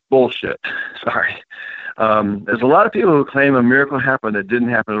of bullshit. Sorry. There's a lot of people who claim a miracle happened that didn't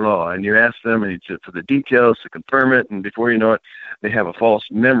happen at all, and you ask them for the details to confirm it, and before you know it, they have a false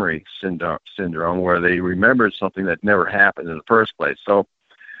memory syndrome where they remembered something that never happened in the first place. So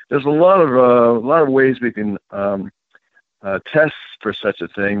there's a lot of ways we can test for such a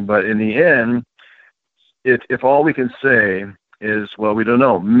thing, but in the end, if all we can say is, well, we don't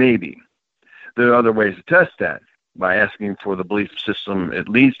know, maybe, there are other ways to test that by asking for the belief system it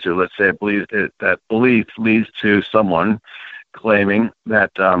leads to. Let's say that belief leads to someone claiming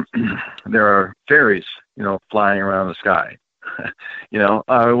that there are fairies, flying around the sky.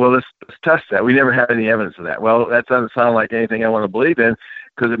 Well, let's test that. We never had any evidence of that. Well, that doesn't sound like anything I want to believe in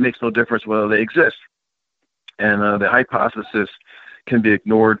because it makes no difference whether they exist. And the hypothesis can be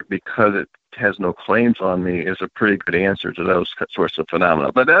ignored because it has no claims on me is a pretty good answer to those sorts of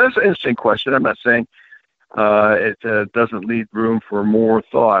phenomena. But that's an interesting question. I'm not saying it doesn't leave room for more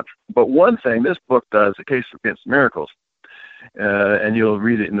thought. But one thing this book does, A Case Against Miracles, and you'll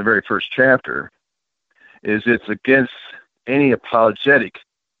read it in the very first chapter, is it's against any apologetic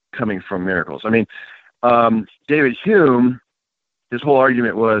coming from miracles. I mean, David Hume, his whole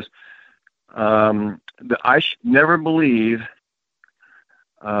argument was that I should never believe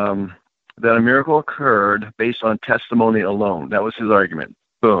that a miracle occurred based on testimony alone. That was his argument.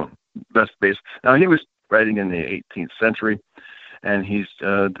 Boom. That's based. Now, he was writing in the 18th century, and he's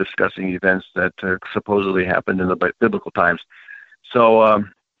discussing events that supposedly happened in the biblical times. So,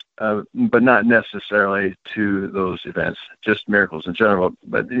 but not necessarily to those events, just miracles in general.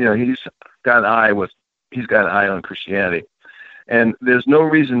 But he's got an eye on Christianity, and there's no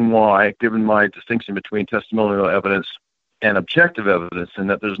reason why, given my distinction between testimonial evidence and objective evidence, and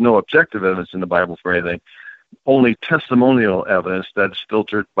that there's no objective evidence in the Bible for anything, only testimonial evidence that's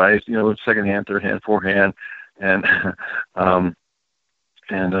filtered by secondhand, third-hand, fourth-hand, and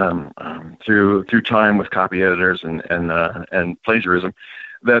through time with copy editors and plagiarism.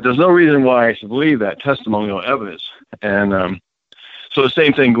 That there's no reason why I should believe that testimonial evidence. And so the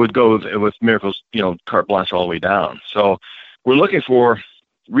same thing would go with miracles, carte blanche all the way down. So we're looking for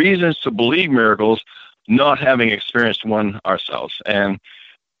reasons to believe miracles, not having experienced one ourselves. And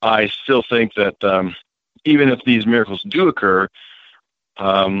I still think that even if these miracles do occur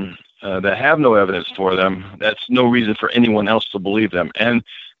that have no evidence for them, that's no reason for anyone else to believe them. And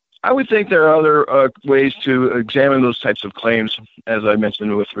I would think there are other ways to examine those types of claims, as I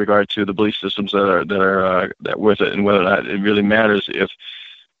mentioned, with regard to the belief systems that with it, and whether or not it really matters if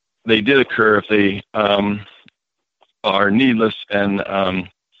they did occur, if they are needless and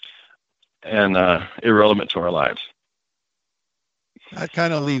irrelevant to our lives. That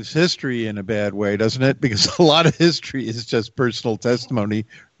kind of leaves history in a bad way, doesn't it? Because a lot of history is just personal testimony,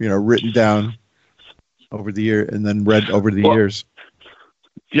 written down over the year and then read over the years.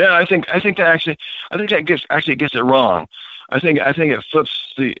 Yeah, I think that gets it wrong. I think it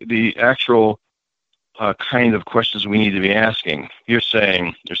flips the actual kind of questions we need to be asking. You're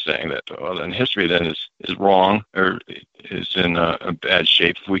saying that then history then is wrong or is in a bad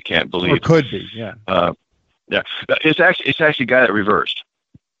shape if we can't believe. Or could be, yeah. Yeah, it's actually got it reversed.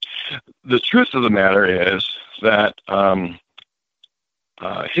 The truth of the matter is that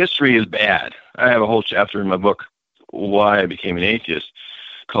history is bad. I have a whole chapter in my book, Why I Became an Atheist,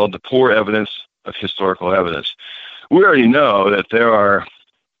 called The Poor Evidence of Historical Evidence. We already know that there are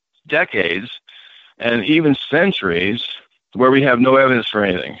decades and even centuries where we have no evidence for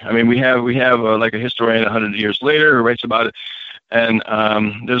anything. I mean, we have like a historian 100 years later who writes about it, and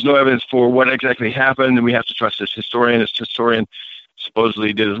there's no evidence for what exactly happened, and we have to trust this historian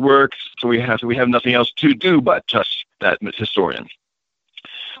supposedly did his work, so we have nothing else to do but trust that historian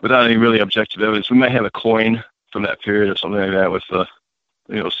without any really objective evidence. We might have a coin from that period or something like that with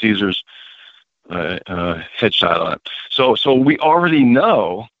Caesar's headshot on it. So we already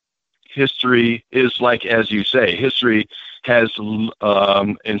know history is like, as you say, history has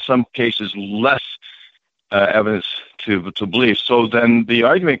in some cases less evidence to believe. So then the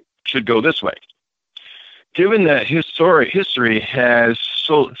argument should go this way. Given that history has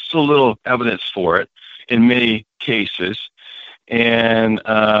so little evidence for it in many cases, and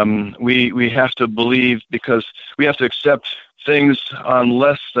we have to believe, because we have to accept things on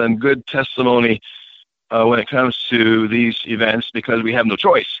less than good testimony when it comes to these events, because we have no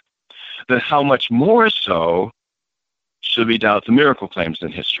choice, then how much more so should we doubt the miracle claims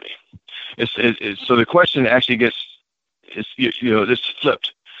in history? So the question actually it's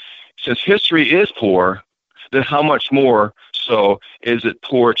flipped. Since history is poor, then how much more so is it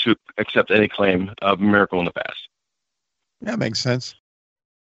poor to accept any claim of a miracle in the past? That makes sense.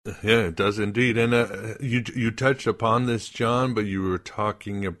 Yeah, it does indeed. And you touched upon this, John, but you were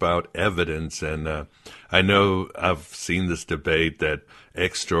talking about evidence. And I know I've seen this debate that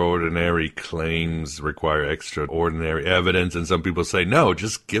extraordinary claims require extraordinary evidence. And some people say, no,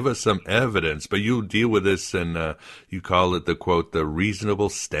 just give us some evidence. But you deal with this and you call it the, quote, the reasonable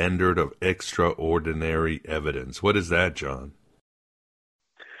standard of extraordinary evidence. What is that, John?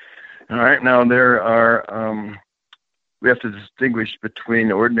 All right. Now, there are... we have to distinguish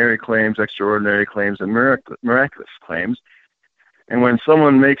between ordinary claims, extraordinary claims, and miraculous claims. And when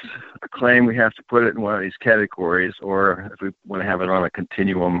someone makes a claim, we have to put it in one of these categories, or if we want to have it on a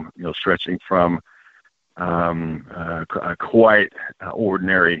continuum, stretching from a quite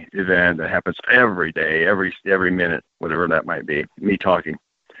ordinary event that happens every day, every minute, whatever that might be, me talking,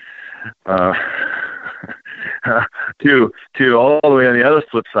 to all the way on the other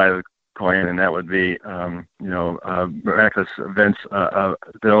flip side of the coin, and that would be, miraculous events that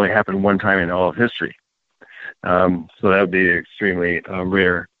only happen one time in all of history. So that would be extremely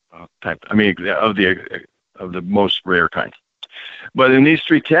rare type. I mean, of the most rare kind. But in these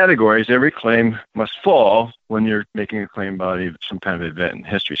three categories, every claim must fall when you're making a claim about some kind of event in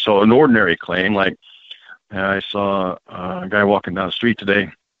history. So an ordinary claim, like I saw a guy walking down the street today.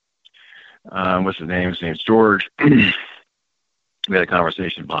 What's his name? His name's George. We had a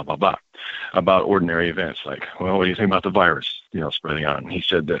conversation, blah, blah, blah, about ordinary events. Like, well, what do you think about the virus, spreading out? And he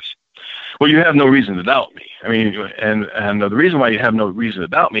said this. Well, you have no reason to doubt me. I mean, and the reason why you have no reason to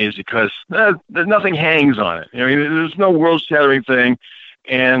doubt me is because nothing hangs on it. I mean, there's no world-shattering thing.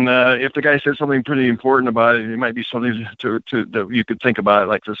 And if the guy said something pretty important about it, it might be something that you could think about,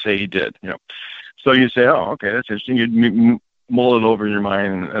 like to say he did. So you say, oh, okay, that's interesting. You'd mull it over in your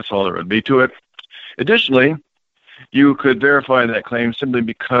mind, and that's all there would be to it. Additionally, you could verify that claim simply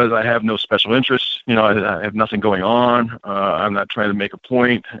because I have no special interests. I have nothing going on. I'm not trying to make a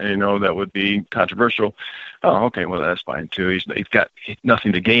point, that would be controversial. Oh, okay, well, that's fine, too. He's got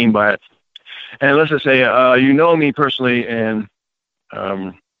nothing to gain by it. And let's just say, you know me personally, and,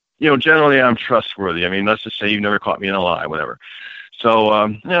 generally I'm trustworthy. I mean, let's just say you've never caught me in a lie, whatever. So,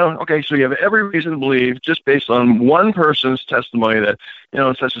 okay, so you have every reason to believe, just based on one person's testimony, that,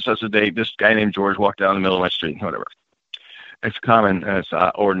 such and such a date, this guy named George walked down the middle of my street, whatever. It's common, and it's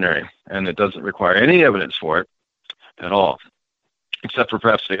ordinary, and it doesn't require any evidence for it at all, except for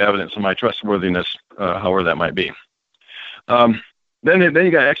perhaps the evidence of my trustworthiness, however that might be. Then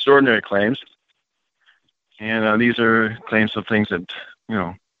you got extraordinary claims, and these are claims of things that,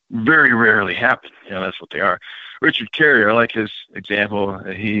 very rarely happen. That's what they are. Richard Carrier, I like his example.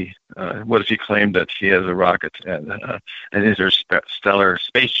 What if he claimed that he has a rocket and an interstellar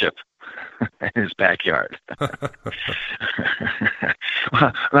spaceship in his backyard?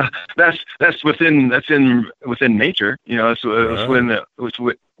 Well, that's within nature. It's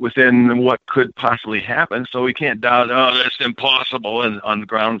within what could possibly happen. So we can't doubt. Oh, that's impossible, and on the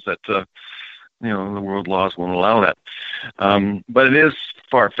grounds that the world laws won't allow that. But it is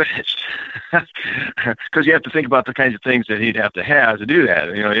far-fetched, because you have to think about the kinds of things that he'd have to do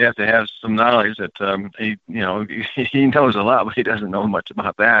that. You have to have some knowledge that he knows a lot, but he doesn't know much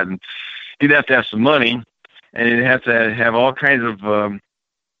about that. And he'd have to have some money, and he'd have to have all kinds of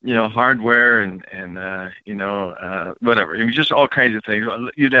hardware and whatever. I mean, just all kinds of things.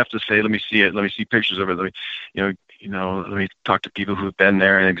 You'd have to say, let me see it. Let me see pictures of it. Let me talk to people who've been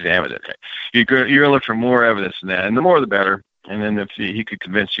there and examined it. You're going to look for more evidence than that, and the more the better. And then if he could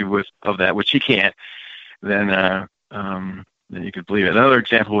convince you of that, which he can't, then you could believe it. Another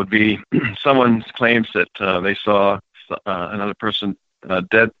example would be someone claims that they saw another person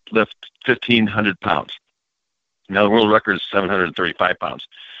deadlift 1,500 pounds. Now, the world record is 735 pounds.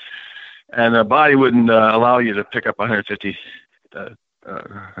 And the body wouldn't allow you to pick up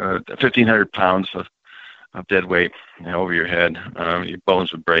 1,500 pounds of dead weight over your head. Your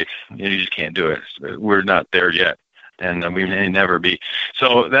bones would break. You just can't do it. We're not there yet, and we may never be.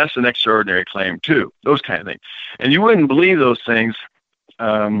 So that's an extraordinary claim, too, those kind of things. And you wouldn't believe those things,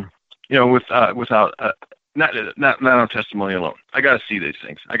 without not on testimony alone. I got to see these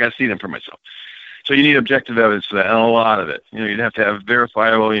things. I got to see them for myself. So you need objective evidence for that, and a lot of it. You'd have to have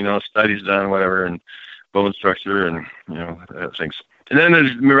verifiable, studies done, whatever, and bone structure and, things. And then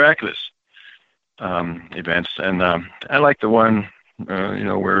there's miraculous events. And I like the one,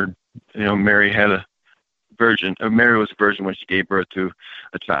 where, Mary had a virgin. Mary was a virgin when she gave birth to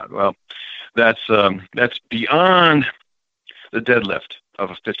a child. Well, that's beyond the deadlift of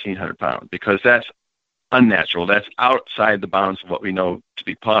 1,500 pounds, because that's unnatural. That's outside the bounds of what we know to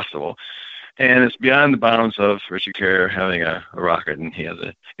be possible. And it's beyond the bounds of Richard Carrier having a rocket, and he has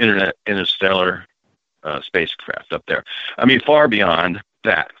an interstellar spacecraft up there. I mean, far beyond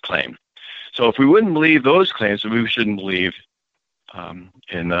that claim. So if we wouldn't believe those claims, then we shouldn't believe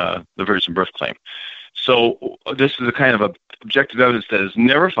in the virgin birth claim. So this is a kind of objective evidence that is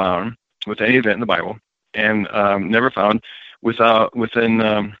never found with any event in the Bible, and never found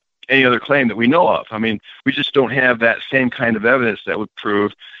within any other claim that we know of. I mean, we just don't have that same kind of evidence that would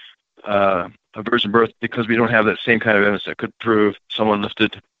prove a virgin birth, because we don't have that same kind of evidence that could prove someone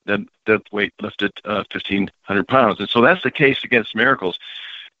lifted 1,500 pounds. And so that's the case against miracles.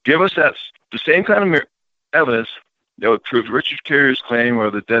 Give us the same kind of evidence that would prove Richard Carrier's claim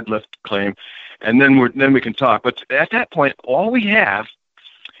or the deadlift claim, and then we can talk. But at that point, all we have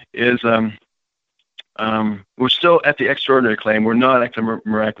is we're still at the extraordinary claim. We're not at the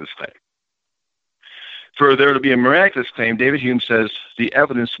miraculous claim. For there to be a miraculous claim, David Hume says the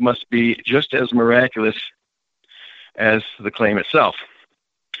evidence must be just as miraculous as the claim itself,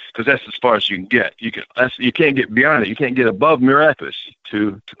 because that's as far as you can get. You can't get beyond it. You can't get above miraculous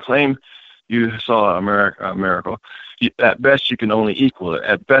to claim you saw a miracle. At best, you can only equal it.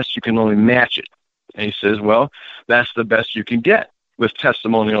 At best, you can only match it. And he says, well, that's the best you can get with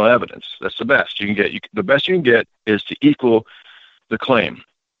testimonial evidence. That's the best you can get. The best you can get is to equal the claim.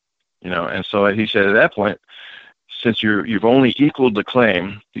 And so he said at that point, since you've only equaled the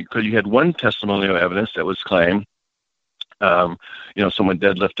claim, because you had one testimonial evidence that was claimed, someone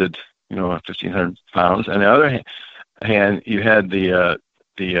deadlifted, 1,500 pounds, and on the other hand, you had the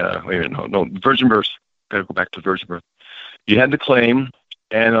virgin birth. Got to go back to virgin birth. You had the claim,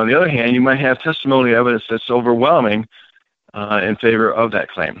 and on the other hand, you might have testimonial evidence that's overwhelming in favor of that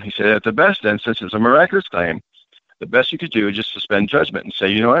claim. He said at the best, then, since it's a miraculous claim, the best you could do is just suspend judgment and say,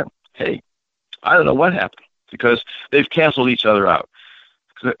 you know what? Hey, I don't know what happened, because they've canceled each other out.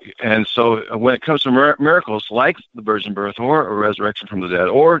 And so when it comes to miracles like the virgin birth or a resurrection from the dead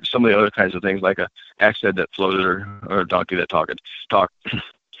or some of the other kinds of things like a axe head that floated or a donkey that talked,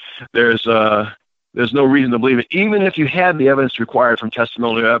 there's no reason to believe it. Even if you had the evidence required from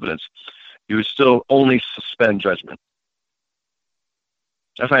testimonial evidence, you would still only suspend judgment.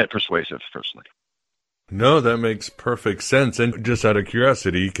 I find it persuasive, personally. No, that makes perfect sense. And just out of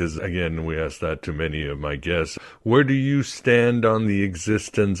curiosity, because again, we ask that to many of my guests, where do you stand on the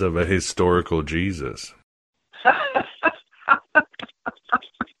existence of a historical Jesus?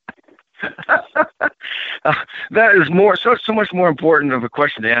 That is so much more important of a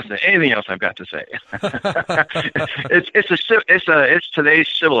question to ask than anything else I've got to say. It's today's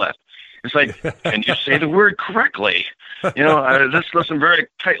shibboleth. It's like, can you say the word correctly? Let's listen very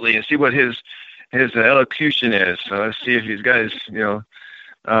tightly and see what his elocution is. So let's see if he's got his,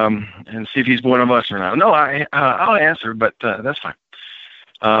 and see if he's one of us or not. No, I'll answer, but that's fine.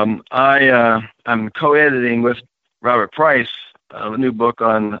 I'm co-editing with Robert Price a new book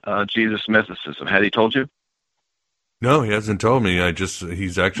on Jesus mythicism. Had he told you? No, he hasn't told me.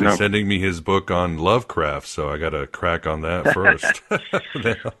 He's actually sending me his book on Lovecraft, so I got to crack on that first.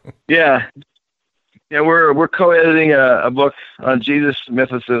 Yeah, we're co-editing a book on Jesus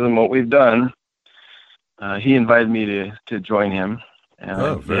mythicism. What we've done. He invited me to join him.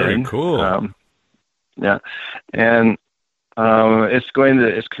 Very cool. Yeah, and it's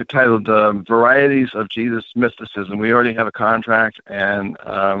titled "Varieties of Jesus Mysticism." We already have a contract, and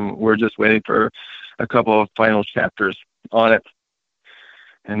we're just waiting for a couple of final chapters on it,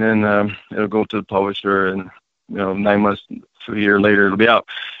 and then it'll go to the publisher, and 9 months to a year later it'll be out.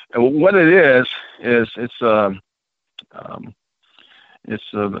 And what it is it's a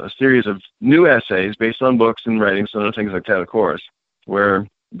series of new essays based on books and writings and other things like that, of course, where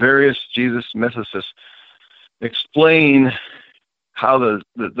various Jesus mythicists explain how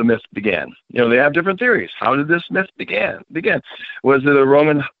the myth began. You know, they have different theories. How did this myth begin? Was it a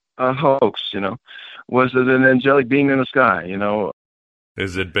Roman hoax? You know, was it an angelic being in the sky? You know,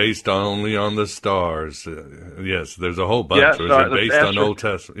 is it based only on the stars? Yes, there's a whole bunch. Yeah, or is it based on Old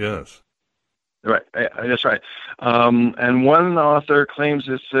Testament? Yes. Right, that's right. And one author claims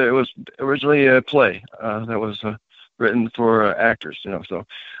it was originally a play that was written for actors. You know, so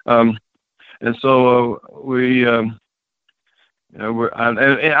and so we. You know, and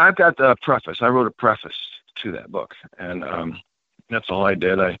I've got the preface. I wrote a preface to that book, and that's all I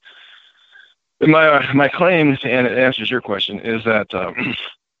did. My claim, and it answers your question, is that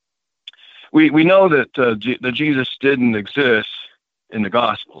we know that that Jesus didn't exist in the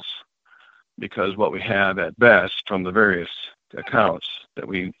Gospels, because what we have at best from the various accounts that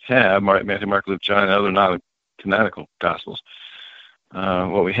we have, Matthew, Mark, Luke, John, and other non-canonical Gospels,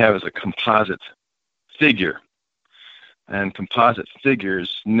 what we have is a composite figure. And composite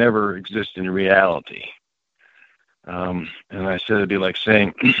figures never exist in reality. And I said it'd be like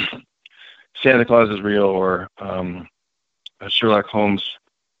saying Santa Claus is real, or Sherlock Holmes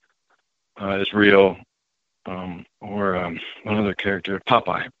is real, or one other character,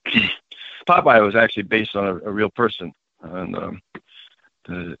 Popeye. Popeye was actually based on a real person, and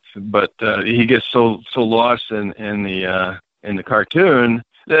but he gets so lost in the cartoon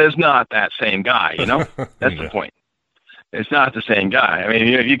that it's not that same guy. You know, that's the point. It's not the same guy. I mean,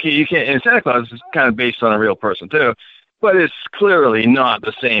 you can't. And Santa Claus is kind of based on a real person too, but it's clearly not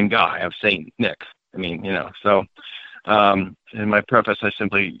the same guy of Saint Nick. I mean, you know. So, in my preface, I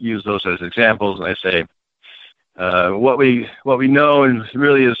simply use those as examples, and I say, what we know, and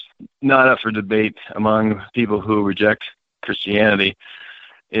really is not up for debate among people who reject Christianity,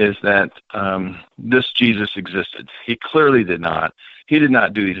 is that this Jesus existed. He clearly did not. He did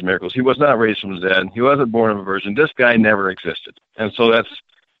not do these miracles. He was not raised from the dead. He wasn't born of a virgin. This guy never existed. And so that's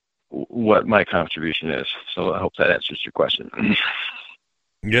what my contribution is. So I hope that answers your question.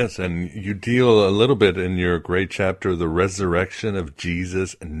 Yes, and you deal a little bit in your great chapter, The Resurrection of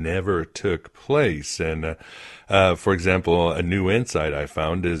Jesus Never Took Place. And, for example, a new insight I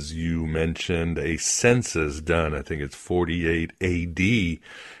found is you mentioned a census done, I think it's 48 AD,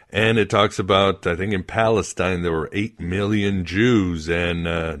 and it talks about, I think in Palestine there were 8 million Jews, and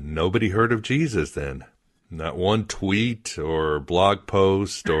nobody heard of Jesus then. Not one tweet or blog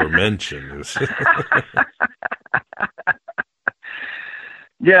post or mention.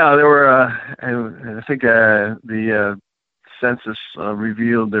 Yeah, there were, I think the census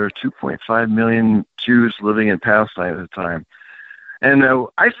revealed there were 2.5 million Jews living in Palestine at the time. And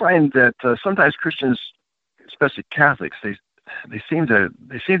I find that sometimes Christians, especially Catholics, they seem to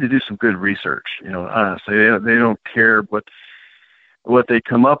do some good research. You know, honestly, they don't care what they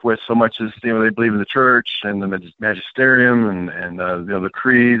come up with so much as, you know, they believe in the church and the magisterium and you know, the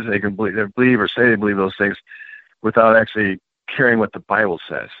creeds. They can believe or say they believe those things without actually caring what the Bible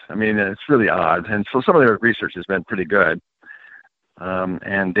says. I mean, it's really odd. And so some of their research has been pretty good.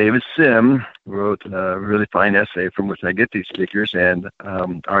 And David Sim wrote a really fine essay from which I get these figures, and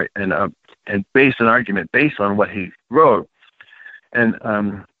based an argument based on what he wrote. And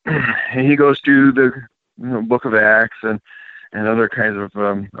he goes through the Book of Acts and other kinds of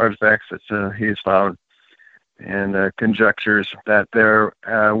artifacts that he has found, and conjectures that there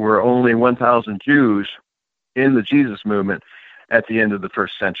were only 1,000 Jews in the Jesus movement at the end of the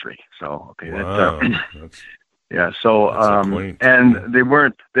first century. So, okay, wow. yeah. So, and they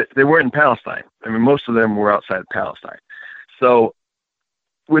weren't in Palestine. I mean, most of them were outside of Palestine. So,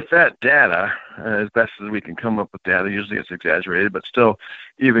 with that data, as best as we can come up with data, usually it's exaggerated, but still,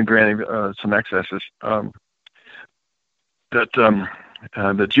 even granting some excesses, that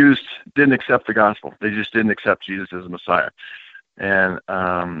the Jews didn't accept the gospel. They just didn't accept Jesus as a Messiah. And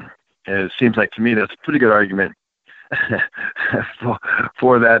it seems like to me that's a pretty good argument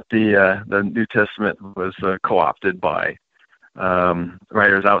for that the New Testament was co-opted by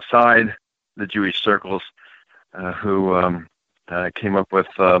writers outside the Jewish circles who came up with,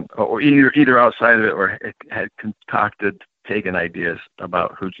 or either outside of it or had concocted pagan ideas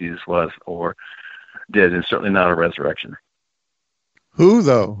about who Jesus was or did, and certainly not a resurrection. Who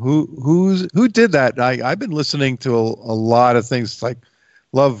though? Who did that? I've been listening to a lot of things, like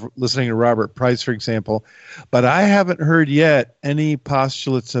love listening to Robert Price, for example, but I haven't heard yet any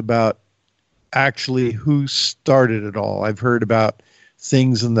postulates about actually who started it all. I've heard about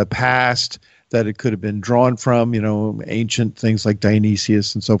things in the past that it could have been drawn from, ancient things like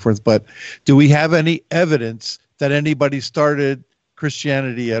Dionysius and so forth. But do we have any evidence that anybody started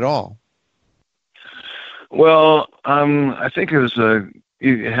Christianity at all? Well, I think it was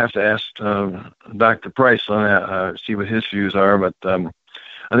you have to ask Dr. Price on that, see what his views are. But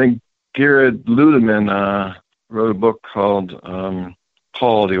I think Gerard Ludemann wrote a book called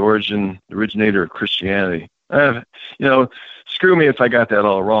Paul, the Originator of Christianity. Screw me if I got that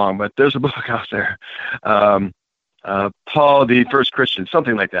all wrong, but there's a book out there. Paul, the First Christian,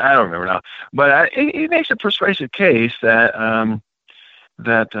 something like that. I don't remember now. But he makes a persuasive case that,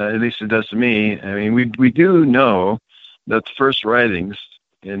 at least it does to me. I mean, we do know that the first writings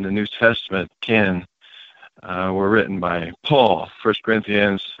in the New Testament were written by Paul, 1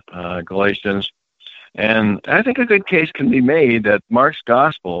 Corinthians, Galatians. And I think a good case can be made that Mark's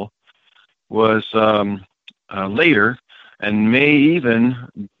gospel was later and may even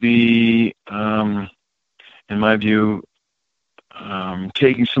be, in my view,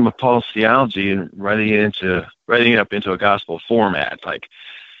 taking some of Paul's theology and writing it up into a gospel format.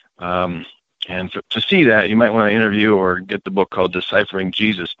 To see that, you might want to interview or get the book called Deciphering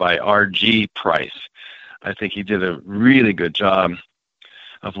Jesus by R.G. Price. I think he did a really good job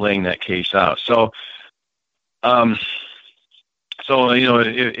of laying that case out. So that's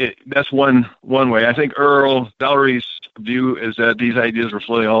one way. I think Earl Dowry's view is that these ideas were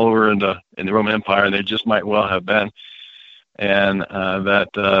floating all over in the Roman Empire, and they just might well have been, and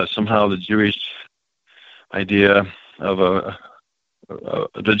that somehow the Jewish idea of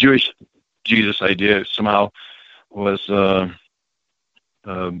the Jewish Jesus idea somehow was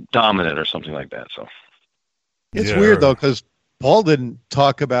dominant or something like that. So it's weird though, because Paul didn't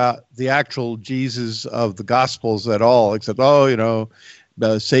talk about the actual Jesus of the Gospels at all, except,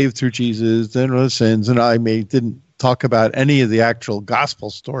 saved through Jesus, then no sins, and didn't talk about any of the actual Gospel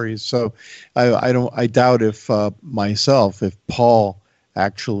stories. So I doubt if Paul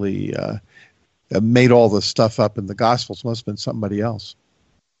actually made all the stuff up in the Gospels. Must have been somebody else.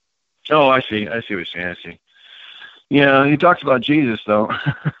 Oh, I see what you're saying. I see. Yeah, he talks about Jesus though.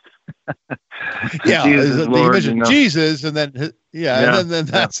 Yeah, the image of Jesus, and then and then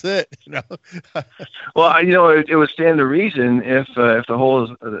that's it. Well, it would stand to reason if the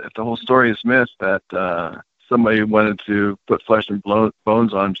whole story is myth that somebody wanted to put flesh and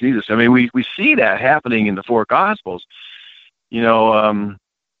bones on Jesus. I mean, we see that happening in the four Gospels. In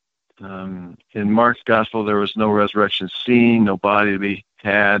Mark's Gospel, there was no resurrection seen, no body to be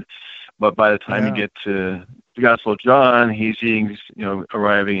had. But by the time you get to the Gospel of John, he's eating,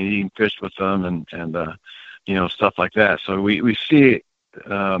 arriving and eating fish with them and stuff like that. So we see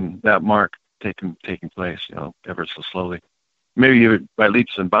that mark taking place, ever so slowly. Maybe by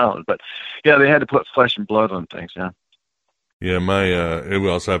leaps and bounds, but yeah, they had to put flesh and blood on things. Yeah. Yeah, we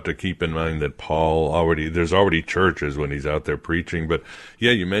also have to keep in mind that there's already churches when he's out there preaching. But yeah,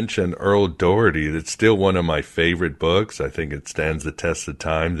 you mentioned Earl Doherty. That's still one of my favorite books. I think it stands the test of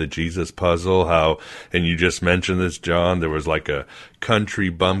time, The Jesus Puzzle, and you just mentioned this, John, there was like a country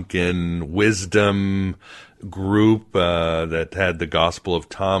bumpkin wisdom group that had the Gospel of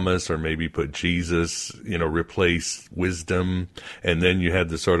Thomas, or maybe put Jesus, replace wisdom. And then you had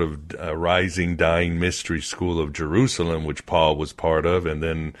the sort of rising, dying mystery school of Jerusalem, which Paul was part of. And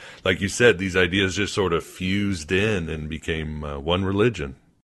then, like you said, these ideas just sort of fused in and became one religion.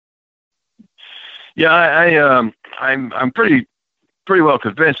 Yeah, I'm pretty well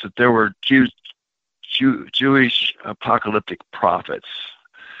convinced that there were Jewish apocalyptic prophets.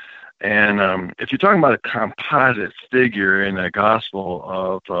 And if you're talking about a composite figure in the gospel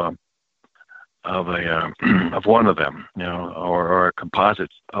of one of them, or a composite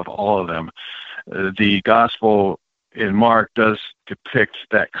of all of them, the gospel in Mark does depict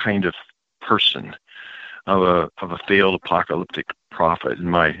that kind of person, of a failed apocalyptic prophet, in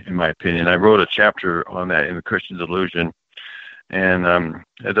my opinion. I wrote a chapter on that in The Christian Delusion, and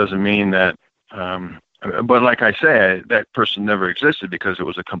it doesn't mean that. But like I said, that person never existed because it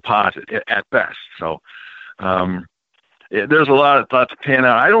was a composite at best. So there's a lot to pan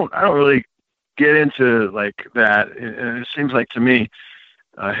out. I don't really get into like that. And it seems like to me,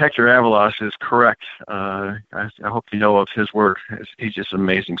 Hector Avalos is correct. I hope you know of his work. He's just an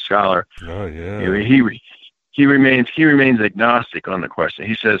amazing scholar. Oh yeah. He remains agnostic on the question.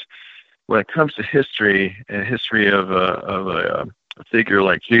 He says, when it comes to history and history of a figure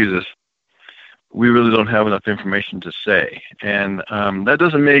like Jesus, we really don't have enough information to say. And that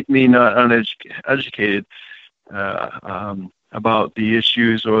doesn't make me not uneducated about the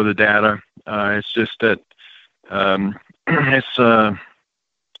issues or the data. It's just that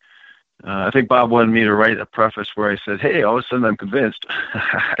I think Bob wanted me to write a preface where I said, hey, all of a sudden I'm convinced.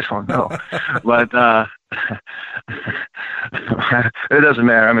 I don't know. But it doesn't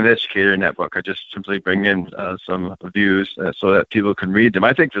matter. I'm an educator in that book. I just simply bring in some views so that people can read them.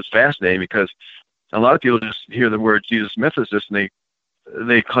 I think it's fascinating because a lot of people just hear the word Jesus mythicist and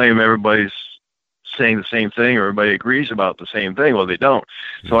they claim everybody's saying the same thing, or everybody agrees about the same thing. Well, they don't.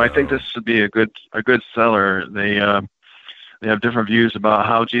 So I think this would be a good seller. They have different views about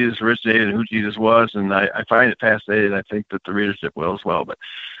how Jesus originated and who Jesus was, and I find it fascinating. I think that the readership will as well. But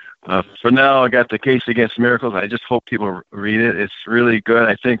for now, I got The Case Against Miracles. I just hope people read it. It's really good.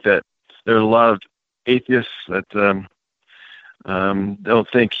 I think that there are a lot of atheists that don't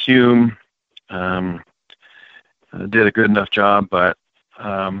think Hume did a good enough job, but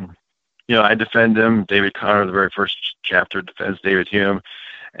I defend him. David Conner, the very first chapter, defends David Hume,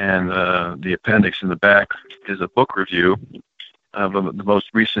 and the appendix in the back is a book review of the most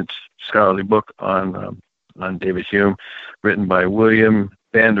recent scholarly book on David Hume, written by William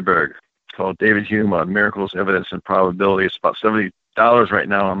Vanderberg, called David Hume on Miracles, Evidence, and Probability. It's about $70 right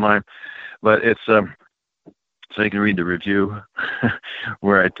now online, but it's so you can read the review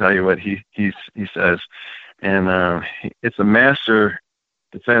where I tell you what he says, and it's a master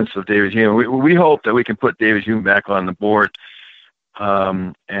defense of David Hume. We hope that we can put David Hume back on the board,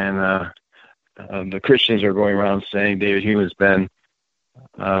 and the Christians are going around saying David Hume has been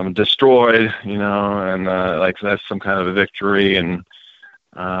destroyed, and like that's some kind of a victory, and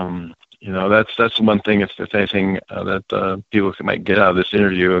that's one thing, if anything, that people might get out of this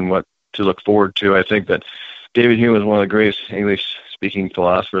interview and what to look forward to. I think that David Hume is one of the greatest English-speaking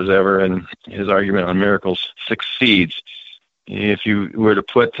philosophers ever, and his argument on miracles succeeds. If you were to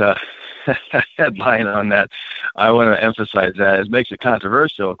put a headline on that, I want to emphasize that. It makes it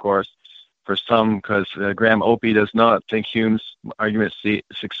controversial, of course, for some, because Graham Opie does not think Hume's argument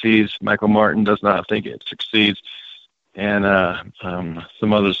succeeds. Michael Martin does not think it succeeds. And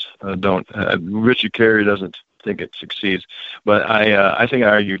some others don't. Richard Carey doesn't think it succeeds. But I think I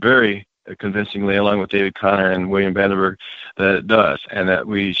argued very convincingly, along with David Conner and William Vanderberg, that it does, and that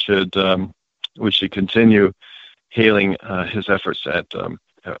we should continue hailing his efforts at the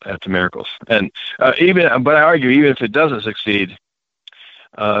miracles. And but I argue, even if it doesn't succeed,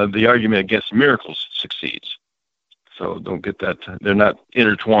 the argument against miracles succeeds. So don't get that. They're not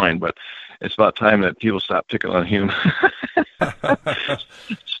intertwined, but it's about time that people stop picking on Hume.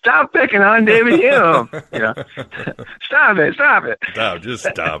 Stop picking on David Hume. Stop it. No, just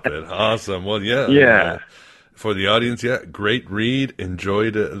stop it. Awesome. Well, yeah. Yeah. For the audience, great read.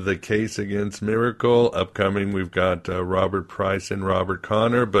 Enjoyed The Case Against Miracle. Upcoming, we've got Robert Price and Robert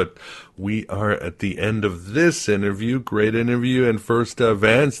Conner, but we are at the end of this interview. Great interview. And first,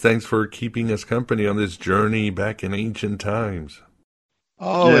 Vance, thanks for keeping us company on this journey back in ancient times.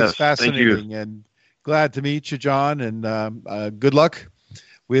 Oh, yes, it's fascinating, and glad to meet you, John, and good luck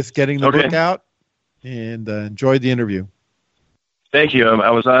with getting the book out, and enjoyed the interview. Thank you. I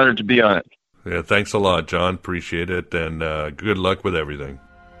was honored to be on it. Yeah, thanks a lot, John. Appreciate it, and good luck with everything.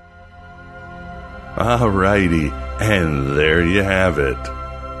 All righty, and there you have it.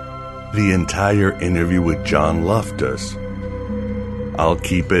 The entire interview with John Loftus. I'll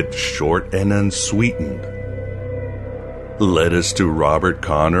keep it short and unsweetened. Led us to Robert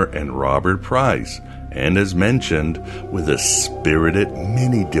Conner and Robert Price, and as mentioned, with a spirited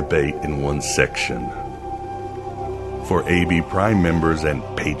mini-debate in one section. For AB Prime members and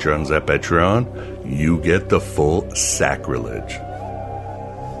patrons at Patreon, you get the full sacrilege.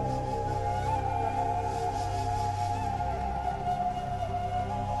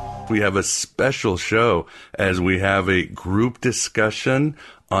 We have a special show as we have a group discussion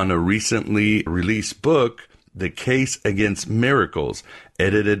on a recently released book, The Case Against Miracles,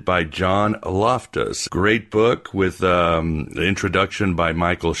 edited by John Loftus. Great book with the introduction by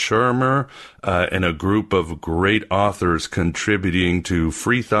Michael Shermer and a group of great authors contributing to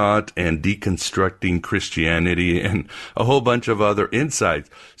free thought and deconstructing Christianity and a whole bunch of other insights.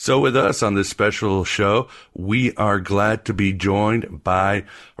 So with us on this special show, we are glad to be joined by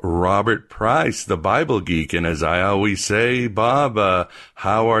Robert Price, the Bible geek. And as I always say, Bob,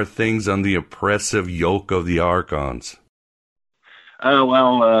 how are things on the oppressive yoke of the Archons?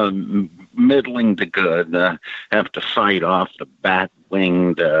 Middling to good. Have to fight off the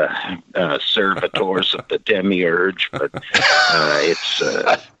bat-winged servitors of the demiurge, but it's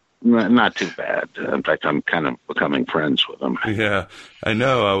not too bad. In fact, I'm kind of becoming friends with them. Yeah, I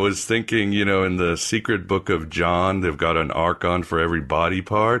know. I was thinking, in the secret book of John, they've got an Archon for every body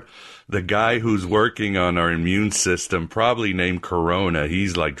part. The guy who's working on our immune system, probably named Corona,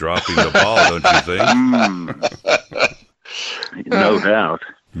 he's like dropping the ball, don't you think? No doubt.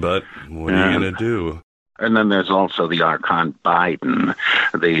 But what are you going to do? And then there's also the Archon Biden.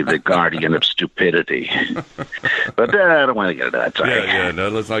 the guardian of stupidity. But I don't want to get into that. Sorry. Yeah. No,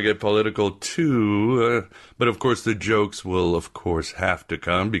 let's not get political too. But of course, the jokes will, of course, have to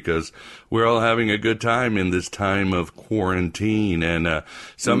come because we're all having a good time in this time of quarantine. And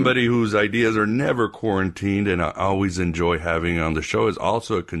somebody whose ideas are never quarantined and I always enjoy having on the show is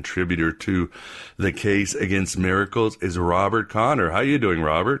also a contributor to the case against miracles is Robert Connor. How you doing,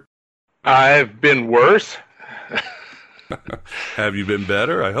 Robert? I've been worse. Have you been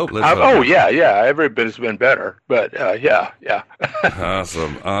better? I hope. Yeah. Every bit has been better. But yeah.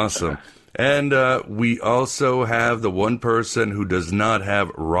 Awesome. And we also have the one person who does not have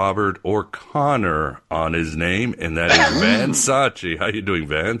Robert or Connor on his name, and that is Vance Sachi. How you doing,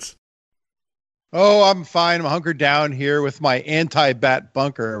 Vance? Oh, I'm fine. I'm hunkered down here with my anti-bat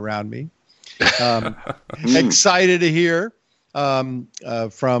bunker around me. Excited to hear from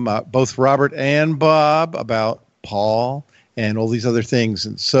both Robert and Bob about Paul and all these other things.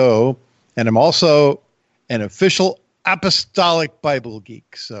 And I'm also an official apostolic Bible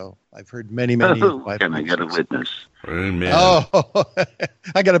geek. So I've heard many Bible Can I get a witness? Amen. Oh,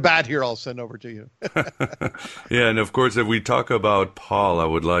 I got a bat here I'll send over to you. Yeah, and of course, if we talk about Paul, I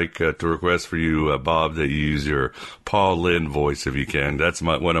would like to request for you, Bob, that you use your Paul Lynn voice if you can. That's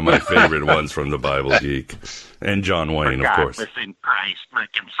one of my favorite ones from the Bible Geek. And John Wayne, of course. Within Christ,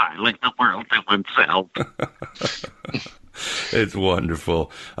 reconciling the world to himself. It's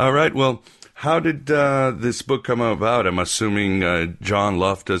wonderful. All right, well, how did this book come about? I'm assuming John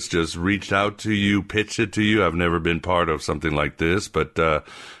Loftus just reached out to you, pitched it to you. I've never been part of something like this, but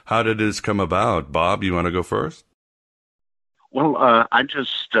how did this come about? Bob, you want to go first? Well, I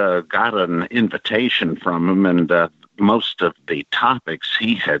just got an invitation from him, and most of the topics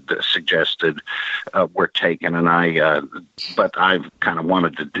he had suggested were taken, and but I've kind of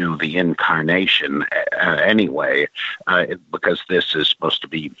wanted to do the incarnation anyway, because this is supposed to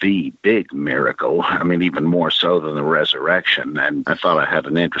be the big miracle. I mean, even more so than the resurrection, and I thought I had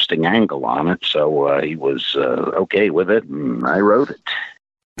an interesting angle on it, so he was okay with it, and I wrote it.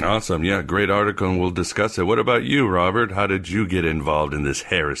 Awesome. Yeah, great article, and we'll discuss it. What about you, Robert? How did you get involved in this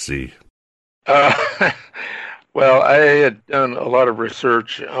heresy? Well, I had done a lot of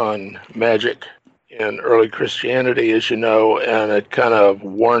research on magic in early Christianity, as you know, and had kind of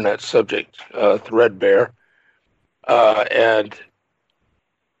worn that subject threadbare. And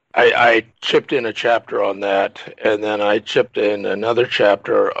I chipped in a chapter on that, and then I chipped in another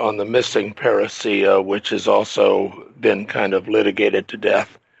chapter on the missing parousia, which has also been kind of litigated to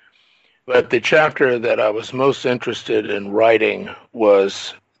death. But the chapter that I was most interested in writing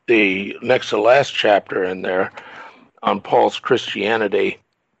was the next to last chapter in there on Paul's Christianity,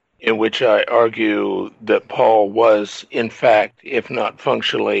 in which I argue that Paul was, in fact, if not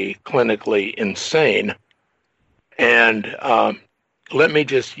functionally, clinically insane. And let me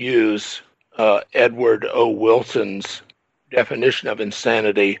just use Edward O. Wilson's definition of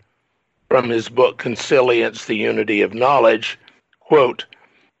insanity from his book, Consilience, the Unity of Knowledge. Quote,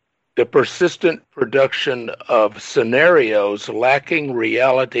 "The persistent production of scenarios lacking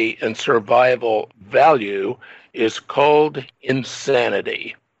reality and survival value is called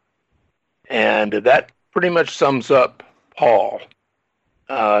insanity." And that pretty much sums up Paul.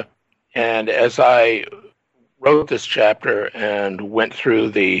 And as I wrote this chapter and went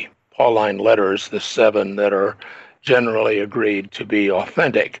through the Pauline letters, the 7 that are generally agreed to be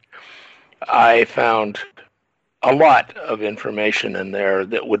authentic, I found a lot of information in there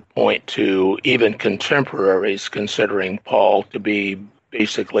that would point to even contemporaries considering Paul to be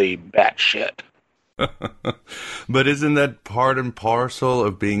basically batshit. But isn't that part and parcel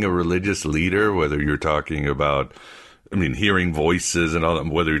of being a religious leader, whether you're talking about, hearing voices and all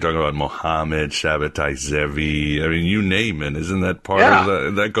that, whether you're talking about Muhammad, Shabbatai Zevi, you name it, isn't that part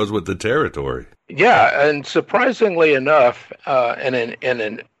of that goes with the territory? Yeah, and surprisingly enough, in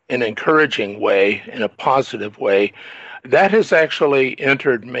an encouraging way, in a positive way, that has actually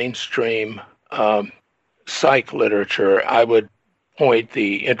entered mainstream psych literature. I would point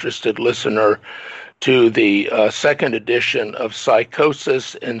the interested listener to the second edition of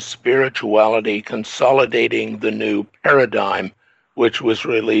Psychosis and Spirituality, Consolidating the New Paradigm, which was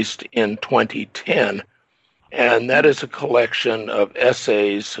released in 2010. And that is a collection of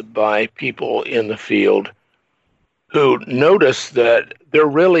essays by people in the field who notice that there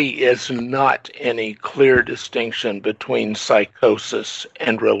really is not any clear distinction between psychosis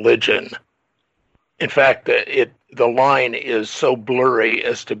and religion. In fact, the line is so blurry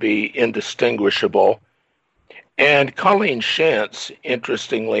as to be indistinguishable. And Colleen Shantz,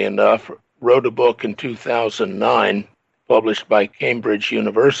 interestingly enough, wrote a book in 2009, published by Cambridge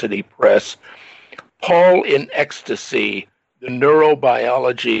University Press, Paul in Ecstasy, the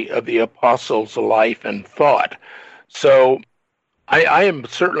neurobiology of the apostles' life and thought. So I am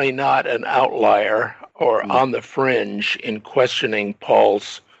certainly not an outlier or on the fringe in questioning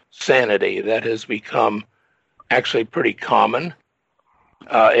Paul's sanity. That has become actually pretty common.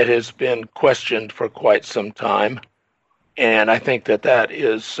 It has been questioned for quite some time. And I think that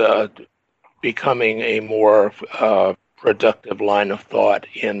is becoming a more productive line of thought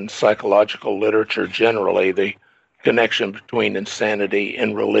in psychological literature generally. The connection between insanity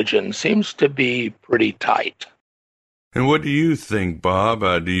and religion seems to be pretty tight. And what do you think, Bob?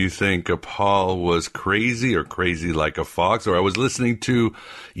 Do you think Paul was crazy or crazy like a fox? Or I was listening to,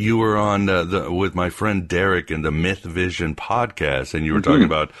 you were on with my friend Derek in the Myth Vision podcast, and you were talking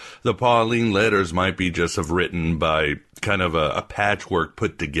about the Pauline letters might be just written by kind of a patchwork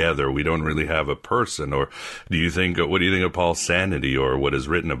put together. We don't really have a person. Or what do you think of Paul's sanity or what is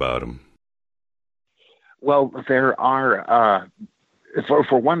written about him? Well, there are,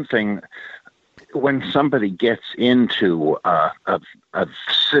 for one thing, when somebody gets into a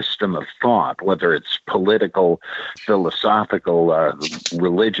system of thought, whether it's political, philosophical,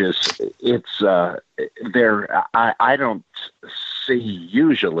 religious, it's there. I don't see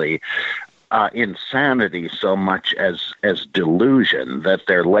usually insanity so much as delusion, that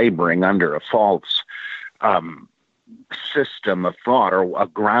they're laboring under a false system of thought, or a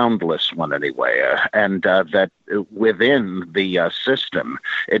groundless one anyway, and that within the system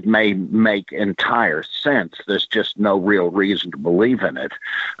it may make entire sense. There's just no real reason to believe in it.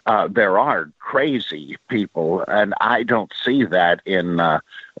 There are crazy people, and I don't see that in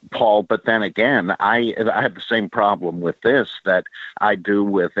Paul. But then again, I have the same problem with this that I do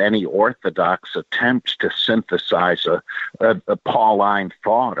with any orthodox attempts to synthesize a Pauline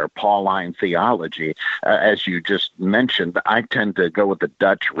thought or Pauline theology. As you just mentioned, I tend to go with the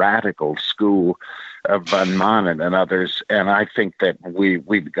Dutch radical school of Van Manen and others, and I think that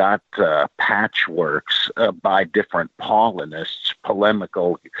we've got patchworks by different Paulinists,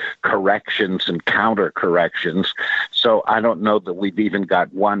 polemical corrections and counter corrections. So I don't know that we've even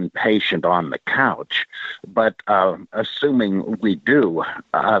got one patient on the couch, but assuming we do,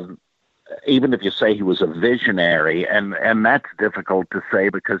 even if you say he was a visionary, and that's difficult to say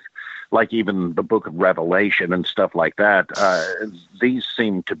because, like even the book of Revelation and stuff like that, these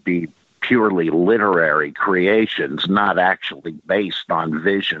seem to be purely literary creations, not actually based on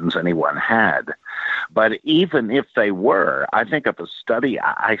visions anyone had. But even if they were, I think of a study,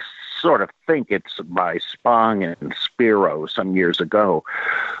 I sort of think it's by Spong and Spiro some years ago,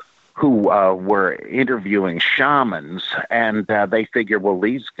 who were interviewing shamans, and they figure, well,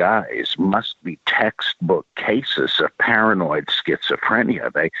 these guys must be textbook cases of paranoid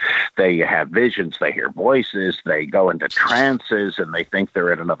schizophrenia. They have visions, they hear voices, they go into trances, and they think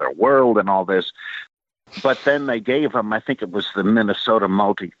they're in another world and all this. But then they gave them, I think it was the Minnesota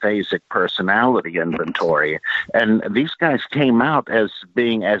Multiphasic Personality Inventory, and these guys came out as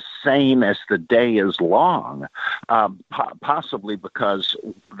being as sane as the day is long, possibly because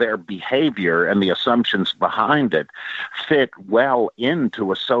their behavior and the assumptions behind it fit well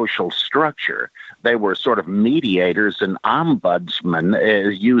into a social structure. They were sort of mediators and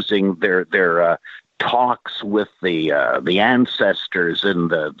ombudsmen using their talks with the ancestors in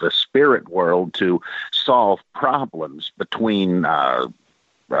the spirit world to solve problems between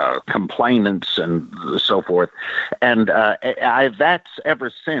complainants and so forth. And that's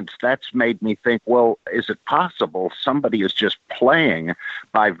ever since, that's made me think, well, is it possible somebody is just playing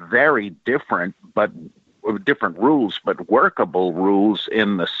by very different rules, but workable rules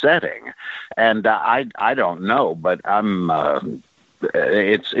in the setting? And I don't know, but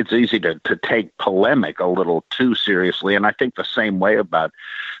it's easy to take polemic a little too seriously, and I think the same way about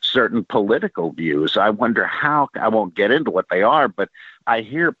certain political views. I wonder how, I won't get into what they are, but I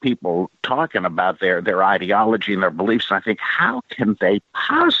hear people talking about their ideology and their beliefs, and I think, how can they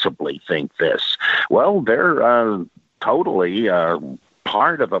possibly think this? Well, they're totally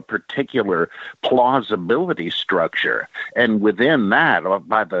part of a particular plausibility structure, and within that,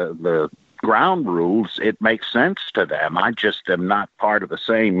 by the ground rules, it makes sense to them. I just am not part of the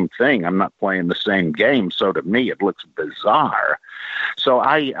same thing. I'm not playing the same game. So to me, it looks bizarre. So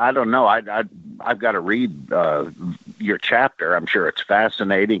I don't know. I've got to read your chapter. I'm sure it's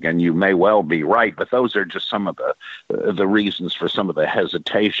fascinating, and you may well be right. But those are just some of the reasons for some of the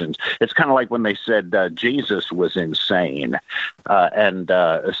hesitations. It's kind of like when they said Jesus was insane, and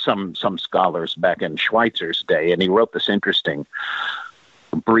some scholars back in Schweitzer's day, and he wrote this interesting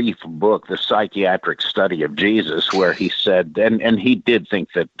brief book, The Psychiatric Study of Jesus, where he said, and he did think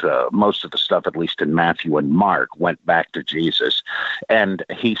that most of the stuff, at least in Matthew and Mark, went back to Jesus. And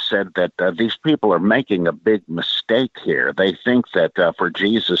he said that these people are making a big mistake here. They think that for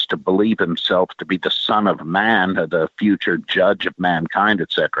Jesus to believe himself to be the Son of Man, the future judge of mankind,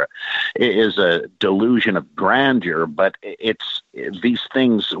 etc., is a delusion of grandeur, but these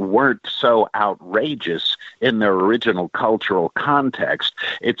things weren't so outrageous in their original cultural context.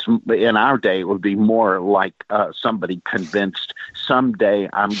 It's in our day, it would be more like somebody convinced someday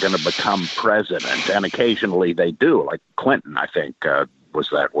I'm going to become president, and occasionally they do. Like Clinton, I think, was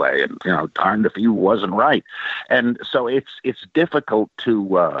that way, and darned if he wasn't right. And so it's difficult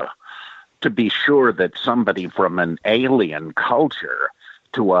to be sure that somebody from an alien culture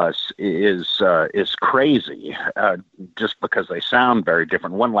to us is crazy, just because they sound very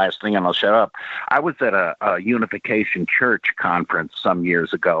different. One last thing, and I'll shut up. I was at a Unification Church conference some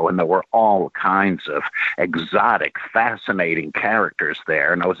years ago, and there were all kinds of exotic, fascinating characters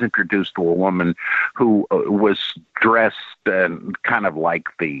there. And I was introduced to a woman who was dressed kind of like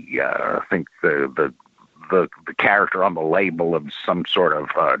I think the character on the label of some sort of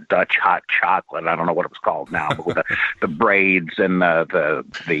Dutch hot chocolate. I don't know what it was called now, but with the braids and the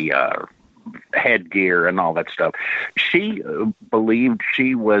headgear and all that stuff. She believed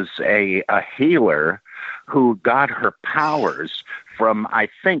she was a healer who got her powers from, I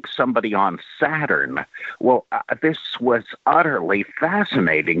think, somebody on Saturn. Well, this was utterly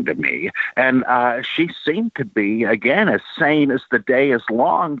fascinating to me. And she seemed to be, again, as sane as the day is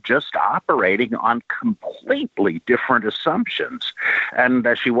long, just operating on completely different assumptions. And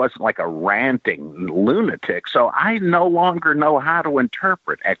she wasn't like a ranting lunatic. So I no longer know how to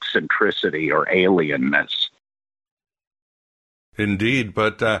interpret eccentricity or alienness. Indeed,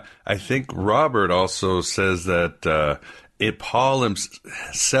 but I think Robert also says that Paul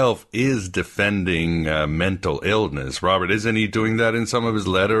himself is defending mental illness. Robert, isn't he doing that in some of his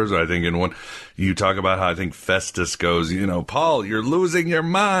letters? I think in one, you talk about how I think Festus goes, Paul, you're losing your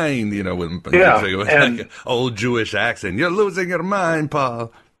mind, with like an old Jewish accent. You're losing your mind,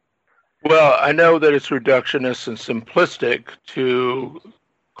 Paul. Well, I know that it's reductionist and simplistic to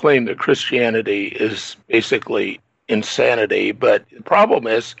claim that Christianity is basically insanity, but the problem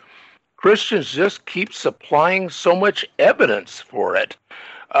is Christians just keep supplying so much evidence for it.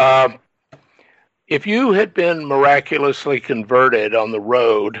 If you had been miraculously converted on the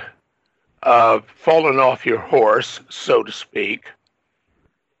road, fallen off your horse, so to speak,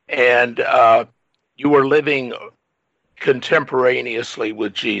 and you were living contemporaneously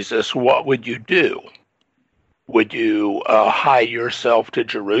with Jesus, what would you do? Would you hie yourself to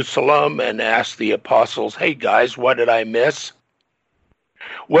Jerusalem and ask the apostles, hey guys, what did I miss?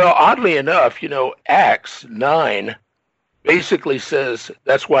 Well, oddly enough, Acts 9 basically says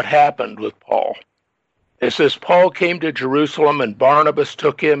that's what happened with Paul. It says Paul came to Jerusalem and Barnabas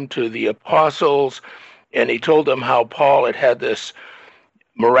took him to the apostles, and he told them how Paul had had this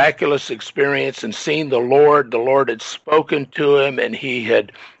miraculous experience and seen the Lord. The Lord had spoken to him, and he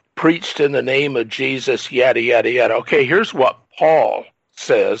had preached in the name of Jesus, yada, yada, yada. Okay, here's what Paul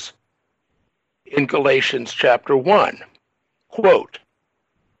says in Galatians chapter 1. Quote,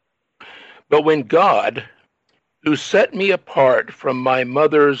 "But when God, who set me apart from my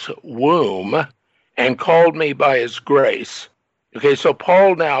mother's womb and called me by his grace," okay, so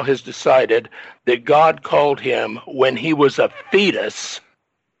Paul now has decided that God called him when he was a fetus,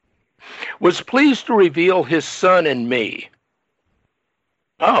 "was pleased to reveal his Son in me."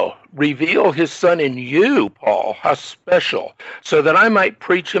 Oh, reveal his Son in you, Paul. How special. "So that I might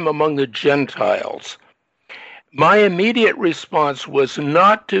preach him among the Gentiles." My immediate response was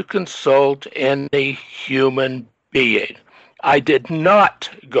not to consult any human being. I did not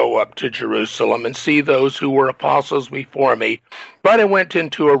go up to Jerusalem and see those who were apostles before me, but I went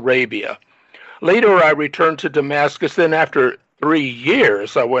into Arabia. Later I returned to Damascus. Then after 3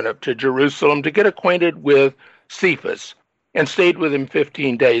 years, I went up to Jerusalem to get acquainted with Cephas and stayed with him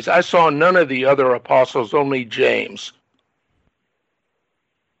 15 days. I saw none of the other apostles, only James.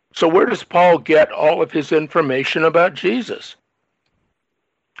 So where does Paul get all of his information about Jesus?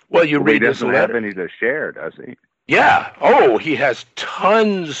 Well, read his letter. He doesn't have any to share, does he? Yeah. Oh, he has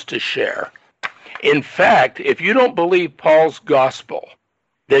tons to share. In fact, if you don't believe Paul's gospel,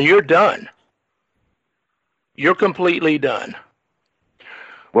 then you're done. You're completely done.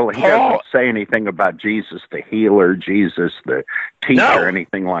 Well, he doesn't say anything about Jesus the healer, Jesus the teacher,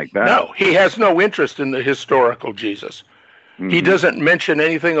 anything like that. No, he has no interest in the historical Jesus. Mm-hmm. He doesn't mention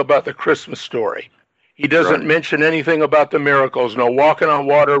anything about the Christmas story. He doesn't mention anything about the miracles, no walking on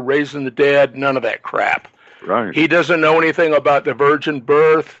water, raising the dead, none of that crap. Right. He doesn't know anything about the virgin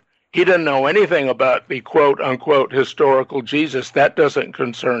birth. He doesn't know anything about the quote-unquote historical Jesus. That doesn't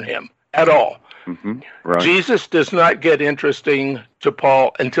concern him at all. Mm-hmm. Right. Jesus does not get interesting to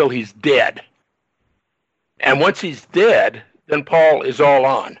Paul until he's dead. And once he's dead, then Paul is all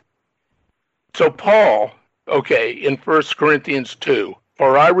on. So Paul, in 1 Corinthians 2,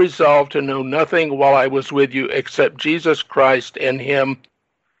 for I resolved to know nothing while I was with you except Jesus Christ and him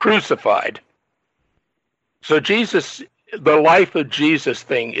crucified. So Jesus, the life of Jesus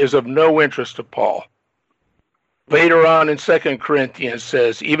thing is of no interest to Paul. Later on in 2 Corinthians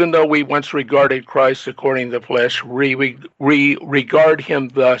says, even though we once regarded Christ according to the flesh, we regard him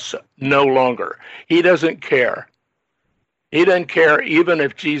thus no longer. He doesn't care. He doesn't care even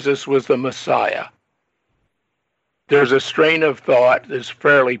if Jesus was the Messiah. There's a strain of thought that's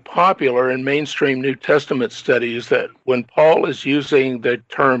fairly popular in mainstream New Testament studies that when Paul is using the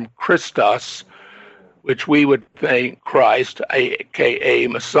term Christos, which we would think Christ, a.k.a.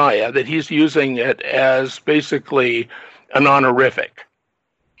 Messiah, that he's using it as basically an honorific.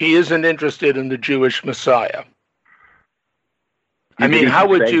 He isn't interested in the Jewish Messiah. I mean, how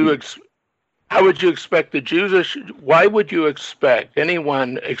would you expect the Jewish, why would you expect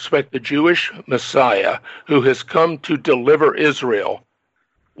anyone expect the Jewish Messiah who has come to deliver Israel,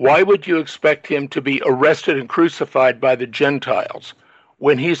 why would you expect him to be arrested and crucified by the Gentiles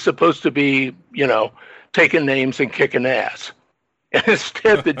when he's supposed to be, taking names and kicking ass? And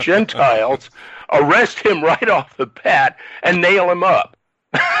instead, the Gentiles arrest him right off the bat and nail him up.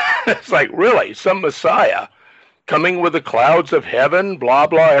 It's like, really, some Messiah coming with the clouds of heaven, blah,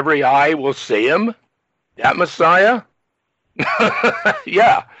 blah, every eye will see him? That Messiah?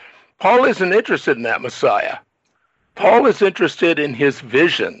 Yeah. Paul isn't interested in that Messiah. Paul is interested in his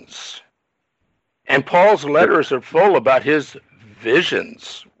visions. And Paul's letters are full about his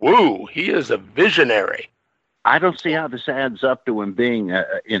visions. Woo, he is a visionary. I don't see how this adds up to him being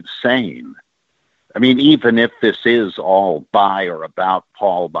insane. I mean, even if this is all by or about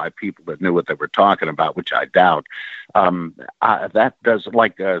Paul by people that knew what they were talking about, which I doubt, that does,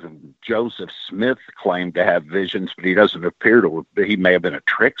 Joseph Smith claimed to have visions, but he doesn't appear to. He may have been a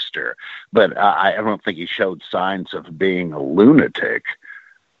trickster, but I don't think he showed signs of being a lunatic.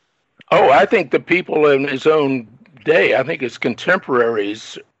 Oh, I think the people in his own day, I think his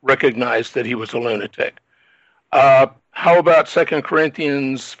contemporaries recognized that he was a lunatic. How about 2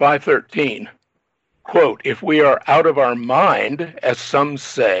 Corinthians 5:13? Quote, if we are out of our mind, as some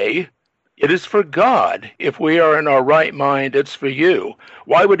say, it is for God. If we are in our right mind, it's for you.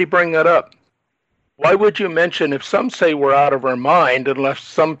 Why would he bring that up? Why would you mention if some say we're out of our mind unless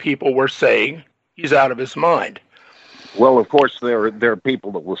some people were saying he's out of his mind? Well, of course, there are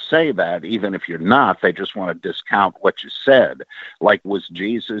people that will say that, even if you're not. They just want to discount what you said. Like,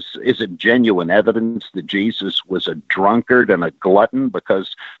 is it genuine evidence that Jesus was a drunkard and a glutton?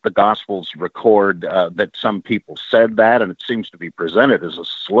 Because the Gospels record that some people said that, and it seems to be presented as a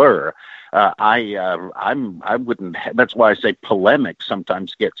slur. I wouldn't. That's why I say polemics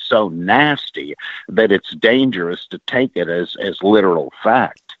sometimes get so nasty that it's dangerous to take it as literal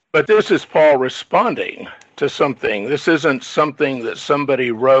fact. But this is Paul responding to something. This isn't something that somebody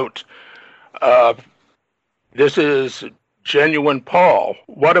wrote. This is genuine Paul.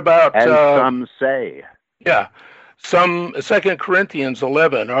 What about... As some say. Yeah. 2 Corinthians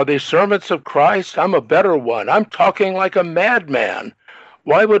 11. Are they servants of Christ? I'm a better one. I'm talking like a madman.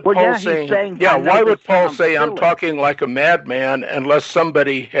 Why would Paul say... why would Paul say I'm talking like a madman unless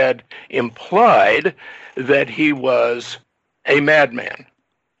somebody had implied that he was a madman?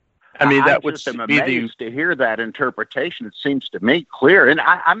 I mean, that would be amazed to hear that interpretation. It seems to me clear. And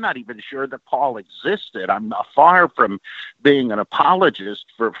I'm not even sure that Paul existed. I'm far from being an apologist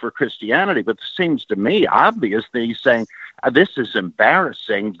for Christianity, but it seems to me obvious that he's saying, this is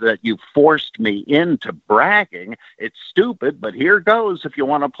embarrassing that you forced me into bragging. It's stupid, but here goes if you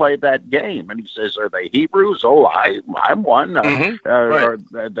want to play that game. And he says, are they Hebrews? Oh, I'm one. Right. Or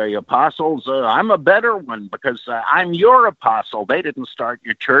the apostles, I'm a better one because I'm your apostle. They didn't start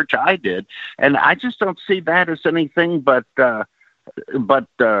your church. I did. And I just don't see that as anything but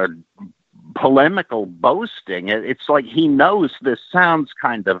polemical boasting. It's like he knows this sounds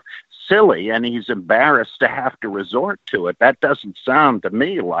kind of silly and he's embarrassed to have to resort to it. That doesn't sound to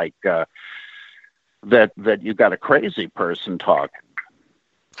me like that you got a crazy person talking.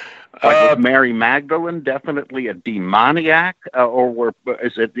 Was Mary Magdalene definitely a demoniac, or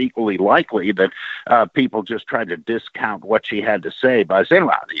is it equally likely that people just tried to discount what she had to say by saying,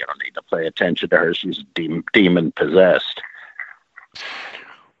 well, you don't need to pay attention to her, she's demon-possessed?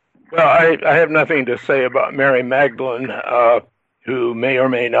 Well, I have nothing to say about Mary Magdalene. who may or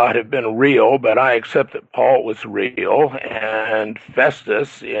may not have been real, but I accept that Paul was real. And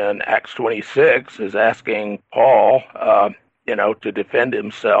Festus in Acts 26 is asking Paul, to defend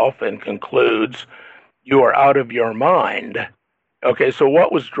himself, and concludes, "You are out of your mind." Okay, so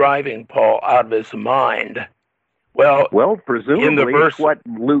what was driving Paul out of his mind? Well, presumably in the verse, what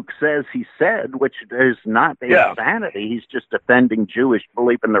Luke says he said, which is not insanity. He's just defending Jewish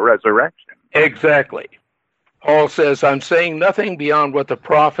belief in the resurrection. Exactly. Paul says, "I'm saying nothing beyond what the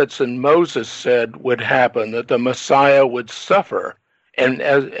prophets and Moses said would happen, that the Messiah would suffer, and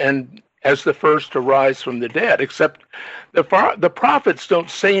as the first to rise from the dead." Except the prophets don't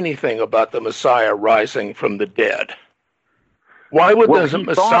say anything about the Messiah rising from the dead. Why would the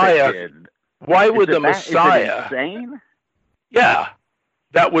Messiah? Why would the Messiah? Is it insane? Yeah,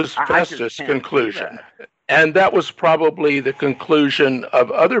 that was Festus' conclusion, and that was probably the conclusion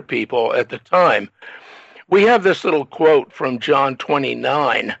of other people at the time. We have this little quote from John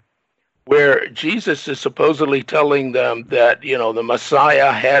 29, where Jesus is supposedly telling them that, the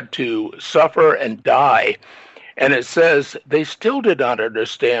Messiah had to suffer and die. And it says they still did not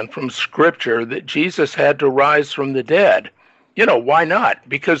understand from Scripture that Jesus had to rise from the dead. Why not?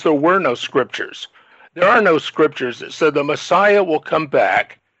 Because there were no Scriptures. There are no Scriptures that said the Messiah will come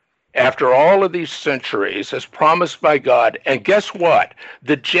back after all of these centuries as promised by God. And guess what?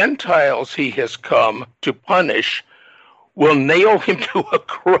 The Gentiles he has come to punish will nail him to a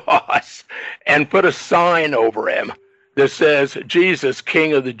cross and put a sign over him that says, "Jesus,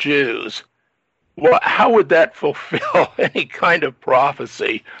 King of the Jews." Well, how would that fulfill any kind of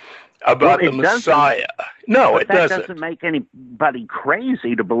prophecy about the Messiah? No, it doesn't. That doesn't make anybody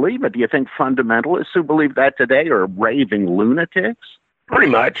crazy to believe it. Do you think fundamentalists who believe that today are raving lunatics? Pretty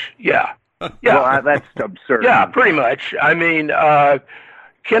much, yeah. Well, that's absurd. Yeah, pretty much. I mean,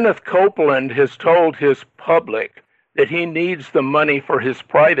 Kenneth Copeland has told his public that he needs the money for his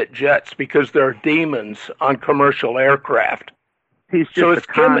private jets because there are demons on commercial aircraft. He's just a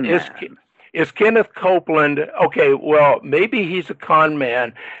con man. Is Kenneth Copeland, okay, well, maybe he's a con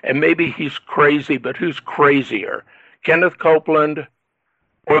man and maybe he's crazy, but who's crazier, Kenneth Copeland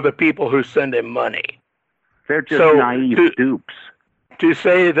or the people who send him money? They're just naive dupes. To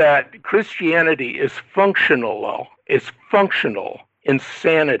say that Christianity is functional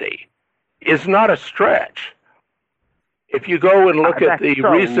insanity is not a stretch. If you go and look at the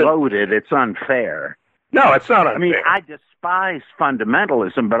recent... loaded, it's unfair. No, it's not unfair. I mean, I despise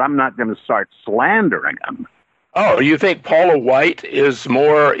fundamentalism, but I'm not going to start slandering them. Oh, you think Paula White is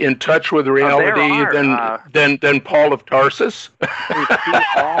more in touch with reality than Paul of Tarsus? Is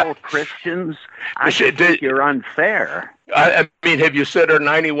all Christians? I think you're unfair. I mean, have you sent her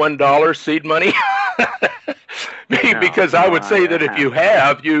 $91 seed money? Because I would say that if you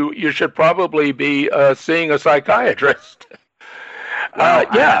have, you should probably be seeing a psychiatrist.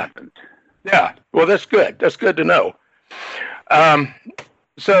 Yeah. Well, that's good. That's good to know.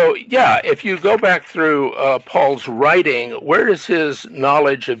 So, if you go back through Paul's writing, where is his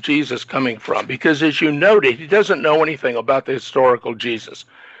knowledge of Jesus coming from? Because as you noted, he doesn't know anything about the historical Jesus,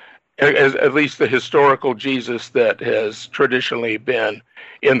 at least the historical Jesus that has traditionally been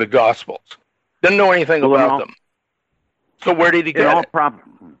in the Gospels. Doesn't know anything about them. So where did he get it?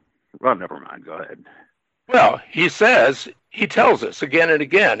 Well, never mind. Go ahead. Well, he tells us again and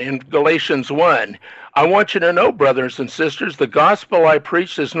again in Galatians 1, "I want you to know, brothers and sisters, the gospel I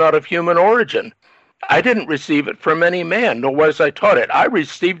preached is not of human origin. I didn't receive it from any man, nor was I taught it. I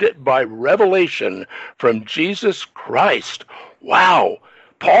received it by revelation from Jesus Christ." Wow.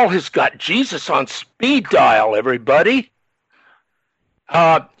 Paul has got Jesus on speed dial, everybody.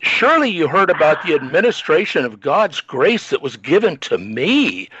 Surely you heard about the administration of God's grace that was given to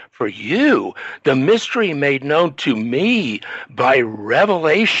me for you, the mystery made known to me by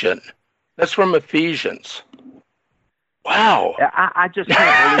revelation. That's from Ephesians. Wow. I just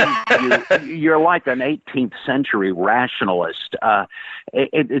can't believe you're like an 18th century rationalist.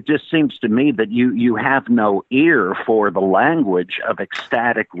 It just seems to me that you have no ear for the language of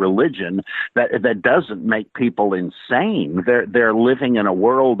ecstatic religion that doesn't make people insane. They're living in a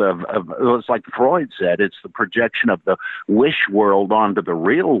world of it's like Freud said, it's the projection of the wish world onto the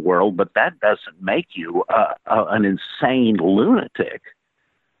real world, but that doesn't make you an insane lunatic.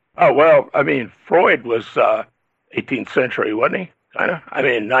 Oh, well, I mean, Freud was 18th century, wasn't he? Kind of. I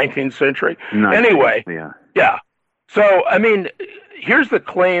mean, 19th century. Anyway, yeah. So, I mean, here's the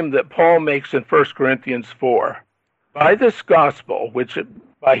claim that Paul makes in 1 Corinthians 4. "By this gospel, which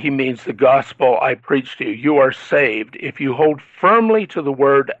by he means the gospel I preached to you, you are saved if you hold firmly to the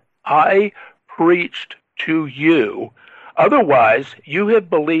word I preached to you. Otherwise, you have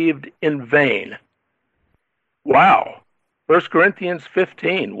believed in vain." Wow. 1 Corinthians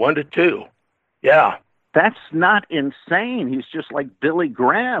 15, 1-2. Yeah. That's not insane. He's just like Billy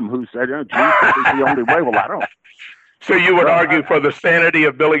Graham, who said, Jesus is the only way. Well, I don't. So you would argue for the sanity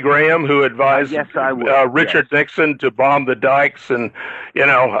of Billy Graham, who advised yes, I would. Richard Nixon to bomb the dikes and,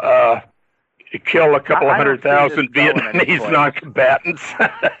 kill a couple of 100,000 Vietnamese non-combatants.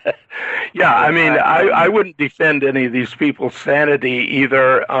 Yeah, I mean, I wouldn't defend any of these people's sanity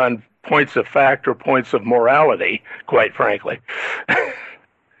either on points of fact or points of morality, quite frankly.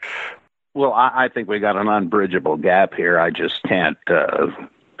 Well, I think we got an unbridgeable gap here. I just can't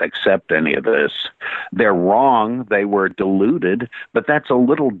accept any of this. They're wrong. They were deluded, but that's a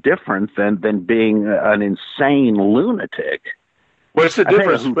little different than being an insane lunatic. What's the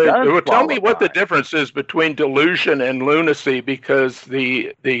difference? Tell me what the difference is between delusion and lunacy, because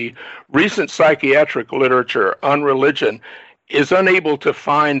the recent psychiatric literature on religion is unable to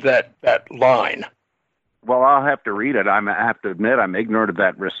find that line. Well, I'll have to read it. I have to admit I'm ignorant of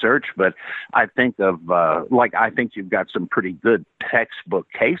that research, but I think I think you've got some pretty good textbook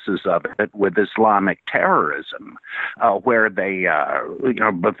cases of it with Islamic terrorism, where they,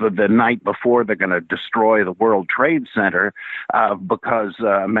 but the night before they're going to destroy the World Trade Center because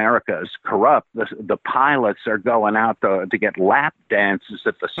America is corrupt. The pilots are going out to get lap dances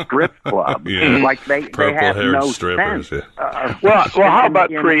at the strip club. Like they have no strippers, sense. Yeah. Well, how about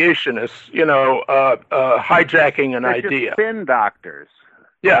creationists? Hijacking an idea. Spin doctors.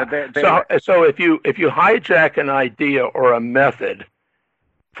 Yeah. So if you hijack an idea or a method,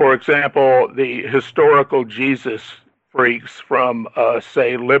 for example, the historical Jesus freaks from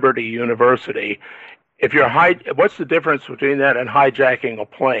say Liberty University, what's the difference between that and hijacking a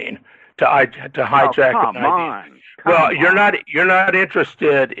plane? To hijack an idea. Well, you're not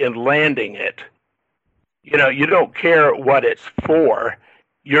interested in landing it. You don't care what it's for.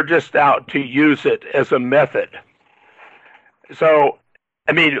 You're just out to use it as a method. So,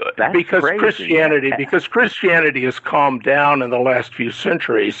 I mean, because Christianity has calmed down in the last few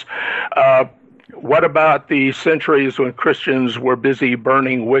centuries. What about the centuries when Christians were busy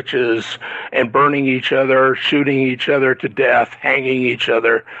burning witches and burning each other, shooting each other to death, hanging each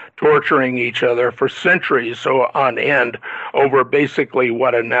other, torturing each other for centuries on end over basically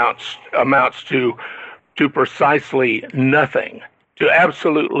what amounts to precisely nothing? To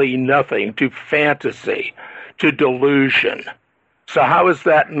absolutely nothing, to fantasy, to delusion. So how is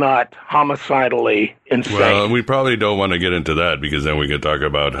that not homicidally insane? Well, we probably don't want to get into that, because then we could talk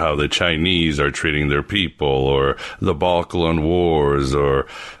about how the Chinese are treating their people, or the Balkan Wars, or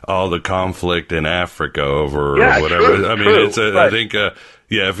all the conflict in Africa over whatever. True, I mean, true, I think,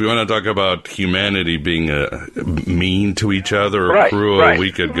 if we want to talk about humanity being mean to each other or cruel, we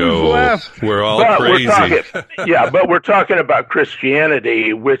could go, we're all crazy. But we're talking about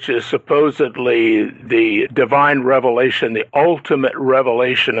Christianity, which is supposedly the divine revelation, the ultimate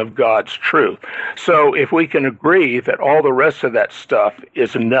revelation of God's truth. So if we can agree that all the rest of that stuff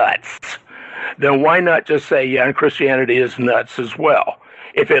is nuts, then why not just say, and Christianity is nuts as well?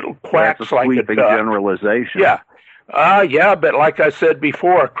 If it quacks like a duck. Generalization. Yeah, but like I said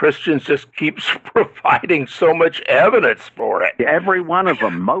before, Christians just keeps providing so much evidence for it. Every one of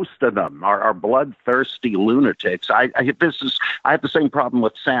them, most of them, are bloodthirsty lunatics. I have the same problem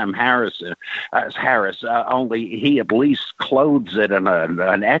with Sam Harris. Only he at least clothes it in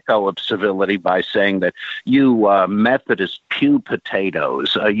an echo of civility by saying that you Methodist pew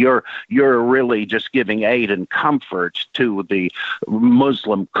potatoes, you're really just giving aid and comfort to the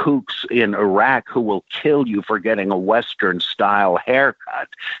Muslim kooks in Iraq who will kill you for getting a Western-style haircut.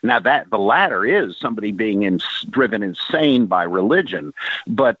 Now, the latter is somebody being driven insane by religion,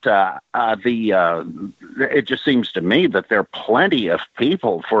 but it just seems to me that there are plenty of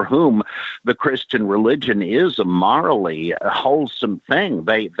people for whom the Christian religion is a morally wholesome thing.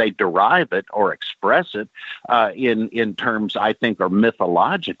 They derive it or express it in terms I think are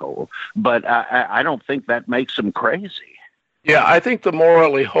mythological, but I don't think that makes them crazy. Yeah, I think the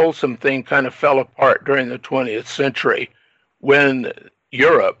morally wholesome thing kind of fell apart during the 20th century when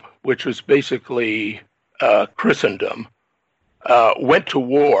Europe, which was basically Christendom, went to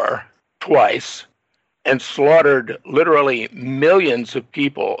war twice and slaughtered literally millions of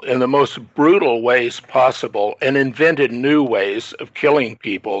people in the most brutal ways possible and invented new ways of killing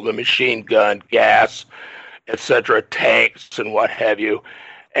people, the machine gun, gas, etc., tanks and what have you.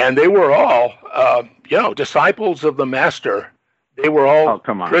 And they were all, disciples of the Master. They were all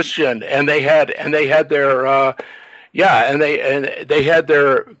Christian, and they had their, they had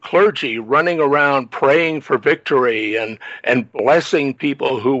their clergy running around praying for victory and blessing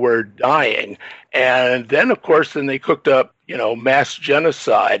people who were dying. And then, of course, they cooked up, mass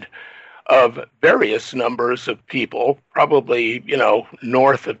genocide of various numbers of people, probably,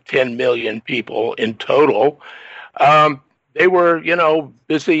 north of 10 million people in total. They were,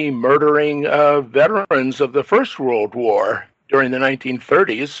 busy murdering veterans of the First World War during the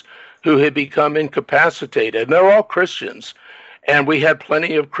 1930s who had become incapacitated. And they're all Christians. And we had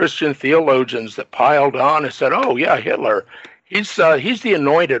plenty of Christian theologians that piled on and said, oh, yeah, Hitler, he's the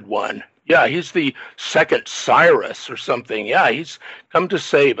anointed one. Yeah, he's the second Cyrus or something. Yeah, he's come to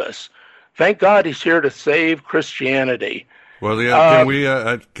save us. Thank God he's here to save Christianity. Well,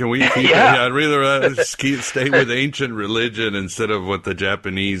 yeah, can we keep yeah. I'd rather stay with ancient religion instead of what the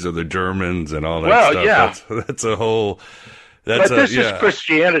Japanese or the Germans and all that stuff. Yeah. That's a whole... But this is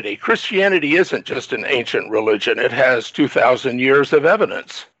Christianity. Christianity isn't just an ancient religion. It has 2,000 years of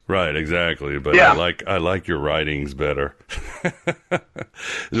evidence. Right, exactly. But yeah. I like your writings better,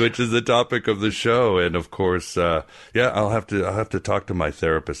 which is the topic of the show. And of course, I'll have to talk to my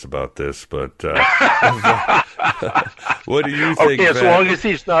therapist about this. But what do you think? Okay, as long as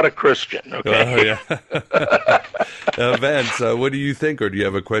he's not a Christian. Okay. Vance, what do you think? Or do you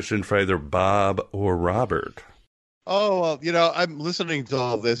have a question for either Bob or Robert? Oh, well, I'm listening to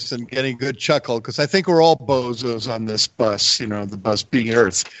all this and getting a good chuckle because I think we're all bozos on this bus, the bus being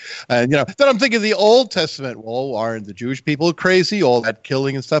Earth. And, then I'm thinking of the Old Testament. Well, aren't the Jewish people crazy? All that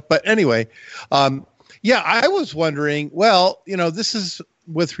killing and stuff. But anyway, I was wondering, this is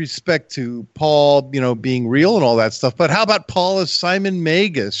with respect to Paul, being real and all that stuff. But how about Paul as Simon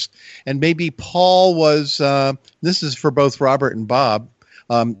Magus? And maybe Paul was, this is for both Robert and Bob,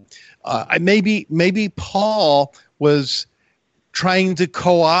 maybe Paul was trying to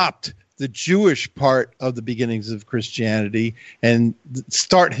co-opt the Jewish part of the beginnings of Christianity and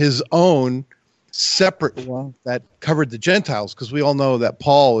start his own separate one that covered the Gentiles, because we all know that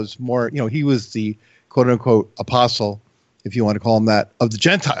Paul is more, he was the quote-unquote apostle, if you want to call him that, of the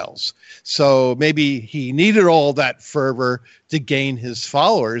Gentiles. So maybe he needed all that fervor to gain his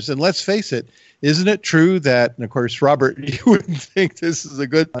followers. And let's face it, isn't it true that, and of course, Robert, you wouldn't think this is a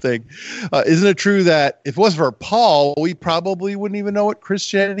good thing. Isn't it true that if it wasn't for Paul, we probably wouldn't even know what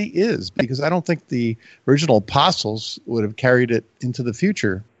Christianity is? Because I don't think the original apostles would have carried it into the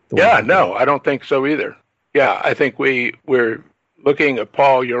future. I don't think so either. Yeah, I think we're looking at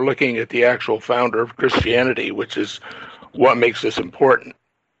Paul. You're looking at the actual founder of Christianity, which is what makes this important.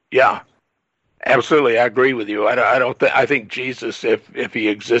 Yeah. Absolutely, I agree with you. I think Jesus, if he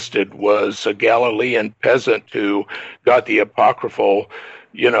existed, was a Galilean peasant who got the apocryphal,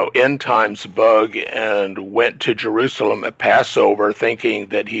 end times bug and went to Jerusalem at Passover, thinking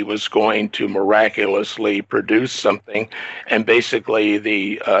that he was going to miraculously produce something, and basically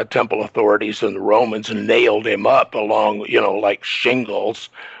the temple authorities and the Romans nailed him up along, like shingles,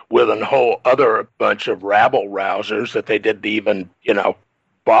 with a whole other bunch of rabble rousers that they didn't even,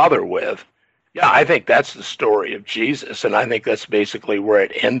 bother with. Yeah, I think that's the story of Jesus, and I think that's basically where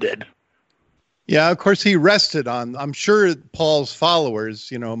it ended. Yeah, of course, he rested on, I'm sure Paul's followers,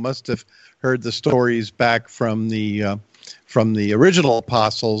 must have heard the stories back from the original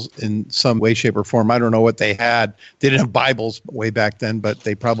apostles in some way, shape, or form. I don't know what they had. They didn't have Bibles way back then, but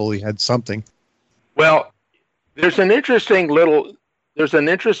they probably had something. Well, there's an interesting little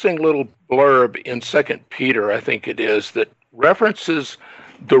blurb in 2 Peter, I think it is, that references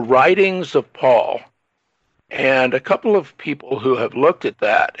the writings of Paul, and a couple of people who have looked at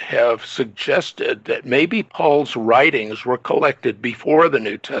that have suggested that maybe Paul's writings were collected before the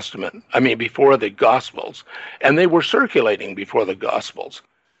New Testament, before the Gospels, and they were circulating before the Gospels.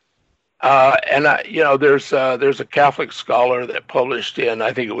 There's a Catholic scholar that published in,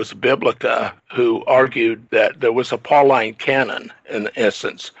 I think it was Biblica, who argued that there was a Pauline canon, in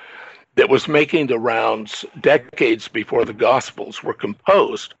essence, that was making the rounds decades before the Gospels were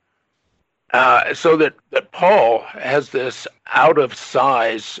composed. So that Paul has this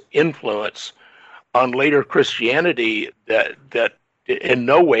out-of-size influence on later Christianity that in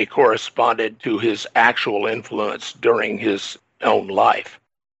no way corresponded to his actual influence during his own life.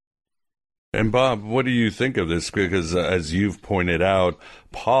 And Bob, what do you think of this? Because as you've pointed out,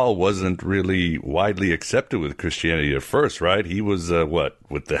 Paul wasn't really widely accepted with Christianity at first, right? He was,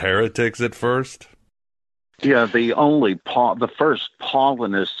 with the heretics at first? Yeah, the first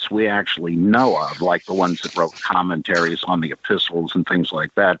Paulinists we actually know of, like the ones that wrote commentaries on the epistles and things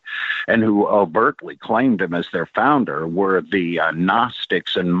like that, and who overtly claimed him as their founder, were the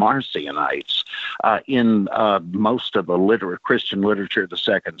Gnostics and Marcionites. in most of the Christian literature of the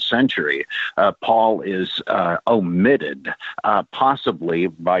 2nd century, Paul is omitted, possibly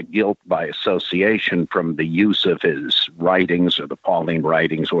by guilt by association from the use of his writings or the Pauline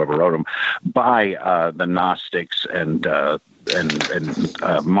writings, whoever wrote them, by the Gnostics and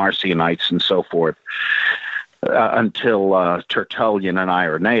Marcionites and so forth. Until Tertullian and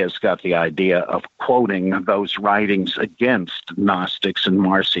Irenaeus got the idea of quoting those writings against Gnostics and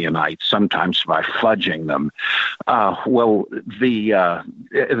Marcionites, sometimes by fudging them. Well, the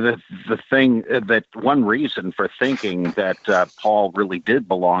thing that one reason for thinking that Paul really did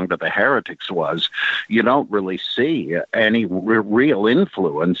belong to the heretics was you don't really see any real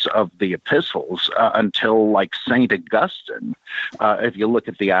influence of the epistles until like St. Augustine. If you look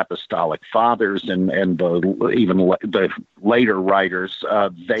at the Apostolic Fathers and even the later writers,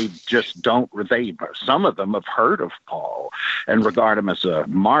 they just don't. Some of them have heard of Paul and regard him as a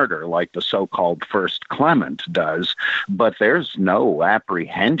martyr, like the so-called First Clement does. But there's no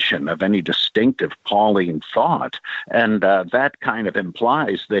apprehension of any distinctive Pauline thought, and that kind of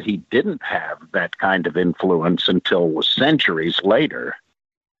implies that he didn't have that kind of influence until centuries later.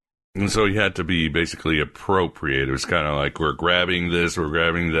 And so he had to be basically appropriate. It was kind of like, we're grabbing this, we're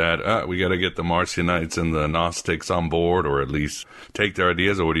grabbing that. We got to get the Marcionites and the Gnostics on board, or at least take their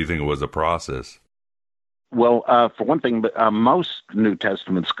ideas. Or what do you think it was a process? Well, for one thing, most New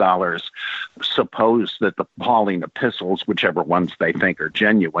Testament scholars suppose that the Pauline epistles, whichever ones they think are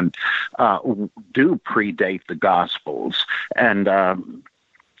genuine, do predate the Gospels. And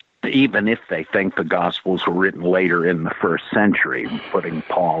even if they think the Gospels were written later in the 1st century, putting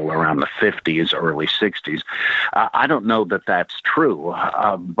Paul around the 50s, early 60s, I don't know that that's true.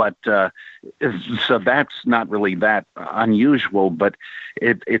 But so that's not really that unusual. But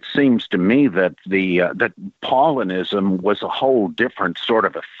it seems to me that that Paulinism was a whole different sort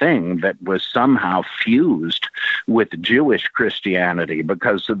of a thing that was somehow fused with Jewish Christianity,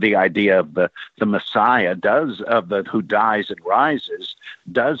 because of the idea of the Messiah who dies and rises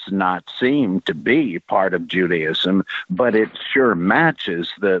does not seem to be part of Judaism, but it sure matches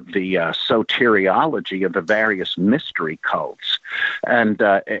the soteriology of the various mystery cults. And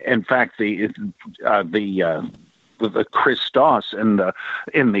in fact, the Christos in the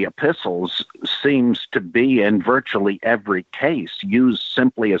epistles seems to be in virtually every case used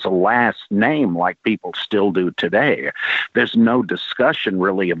simply as a last name, like people still do today. There's no discussion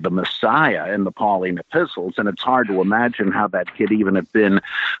really of the Messiah in the Pauline epistles, and it's hard to imagine how that could even have been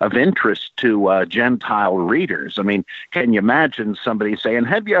of interest to Gentile readers. I mean, can you imagine somebody saying,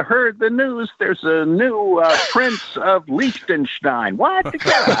 "Have you heard the news? There's a new Prince of Liechtenstein." What? Get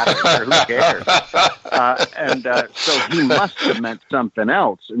out of there. Who cares? So he must have meant something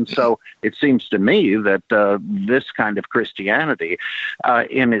else. And so it seems to me that this kind of Christianity,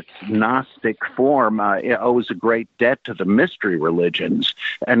 in its Gnostic form, it owes a great debt to the mystery religions.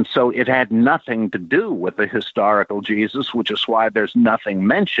 And so it had nothing to do with the historical Jesus, which is why there's nothing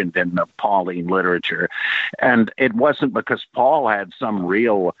mentioned in the Pauline literature. And it wasn't because Paul had some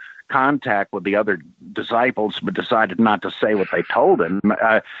real contact with the other disciples but decided not to say what they told him.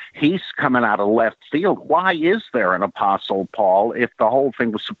 He's coming out of left field. Why is there an Apostle Paul if the whole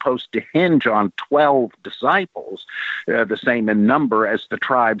thing was supposed to hinge on 12 disciples, the same in number as the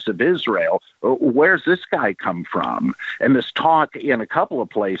tribes of Israel? Where's this guy come from? And this talk in a couple of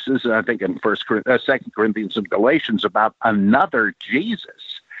places, I think in 2 Corinthians and Galatians, about another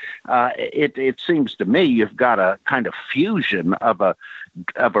Jesus. It seems to me you've got a kind of fusion of a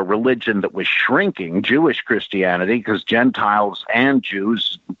religion that was shrinking, Jewish Christianity, because Gentiles and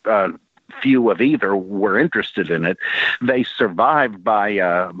Jews, few of either, were interested in it. They survived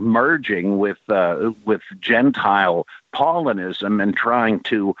by merging with Gentile Paulinism and trying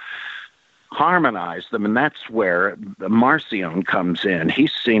to harmonize them, and that's where Marcion comes in. He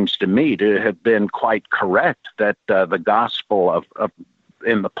seems to me to have been quite correct that the gospel of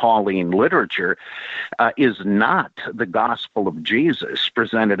in the Pauline literature is not the gospel of Jesus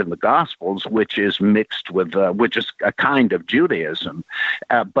presented in the Gospels, which is mixed with, which is a kind of Judaism.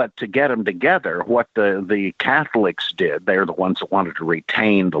 But to get them together, what the Catholics did, they're the ones that wanted to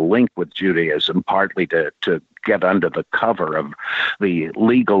retain the link with Judaism, partly to get under the cover of the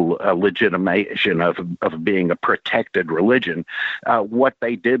legal legitimation of being a protected religion. What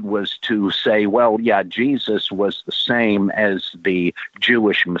they did was to say, well, yeah, Jesus was the same as the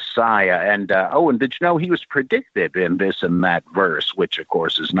Jewish Messiah. And and did you know he was predicted in this and that verse, which of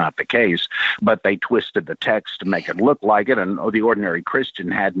course is not the case, but they twisted the text to make it look like it. And the ordinary Christian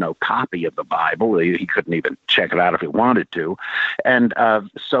had no copy of the Bible. He couldn't even check it out if he wanted to. And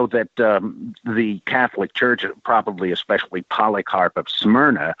so that the Catholic Church, probably especially Polycarp of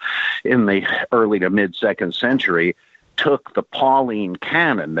Smyrna in the early to mid-2nd century, took the Pauline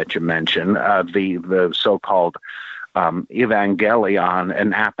canon that you mentioned, the so-called Evangelion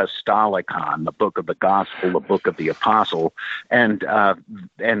and Apostolicon, the book of the Gospel, the book of the Apostle, and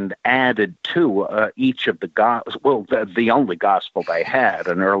added to each of the only Gospel they had,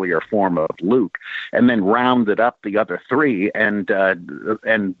 an earlier form of Luke, and then rounded up the other three and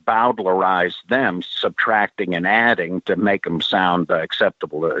bowdlerized them, subtracting and adding to make them sound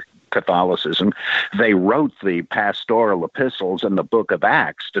acceptable to Catholicism. They wrote the pastoral epistles and the book of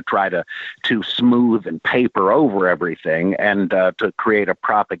Acts to try to smooth and paper over everything and to create a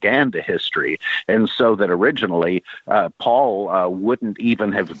propaganda history. And so that originally Paul wouldn't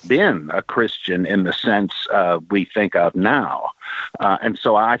even have been a Christian in the sense we think of now. And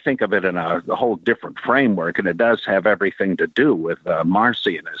so I think of it in a whole different framework, and it does have everything to do with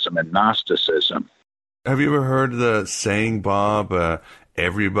Marcionism and Gnosticism. Have you ever heard the saying, Bob,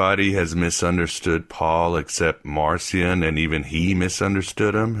 everybody has misunderstood Paul except Marcion, and even he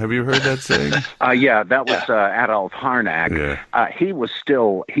misunderstood him? Have you heard that saying? Yeah, that was Adolf Harnack. Yeah. He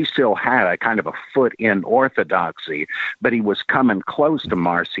still had a kind of a foot in orthodoxy, but he was coming close to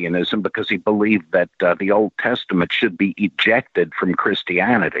Marcionism because he believed that the Old Testament should be ejected from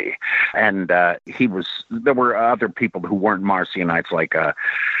Christianity. And there were other people who weren't Marcionites, like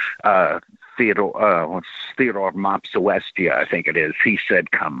Theodore Mopsuestia, I think it is. He said,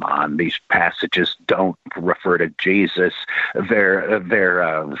 "Come on, these passages don't refer to Jesus.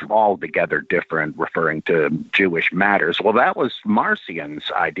 They're altogether different, referring to Jewish matters." Well, that was Marcion's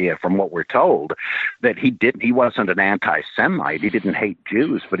idea, from what we're told, that he wasn't an anti-Semite. He didn't hate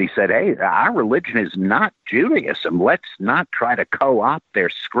Jews, but he said, "Hey, our religion is not Judaism. Let's not try to co-opt their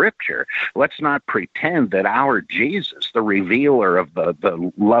scripture. Let's not pretend that our Jesus, the revealer of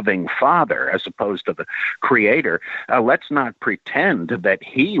the loving Father, as opposed to the creator, let's not pretend that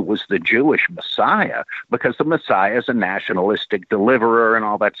he was the Jewish Messiah, because the Messiah is a nationalistic deliverer and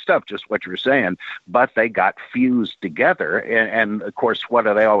all that stuff, just what you're saying." But they got fused together. And of course, what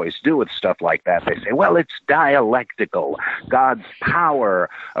do they always do with stuff like that? They say, well, it's dialectical. God's power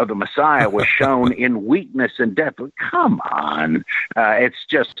of the Messiah was shown in weakness and death. Come on. It's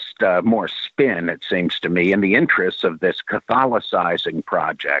just more spin, it seems to me, in the interests of this Catholicizing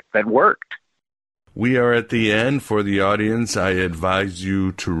project that worked. We are at the end. For the audience, I advise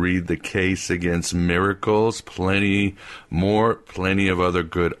you to read The Case Against Miracles. Plenty of other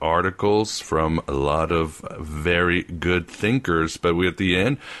good articles from a lot of very good thinkers. But we're at the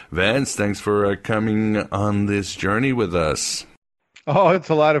end. Vance, thanks for coming on this journey with us. Oh, it's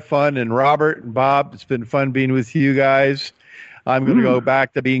a lot of fun. And Robert and Bob, it's been fun being with you guys. I'm going to go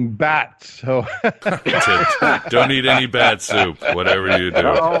back to being bat. So don't eat any bat soup, whatever you do.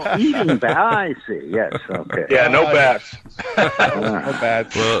 Oh, eating bat. I see. Yes. Okay. Yeah, no bats. No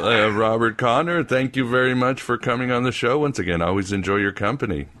bats. Well, Robert Connor, thank you very much for coming on the show once again. I always enjoy your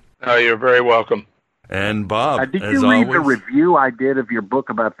company. Oh, you're very welcome. And Bob, did you read the review I did of your book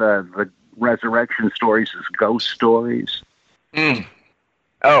about the resurrection stories as ghost stories? Mm.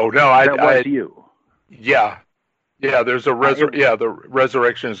 Oh no, that was you. Yeah. Yeah, there's the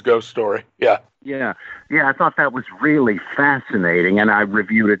Resurrection's ghost story. Yeah. Yeah, I thought that was really fascinating, and I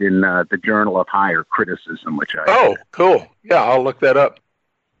reviewed it in the Journal of Higher Criticism, which I... Oh, cool. Yeah, I'll look that up.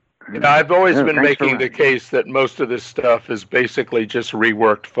 I've always been making the case that most of this stuff is basically just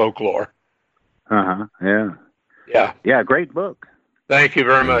reworked folklore. Uh-huh, yeah. Yeah. Yeah, great book. Thank you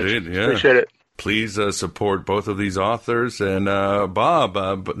very much. Indeed, yeah. Appreciate it. Please support both of these authors. And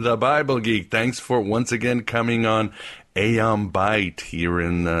Bob, the Bible Geek, thanks for once again coming on Aeon Byte here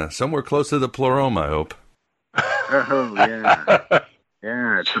in somewhere close to the Pleroma, I hope. Oh, yeah.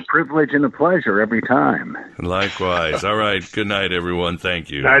 Yeah, it's a privilege and a pleasure every time. Likewise. All right. Good night, everyone. Thank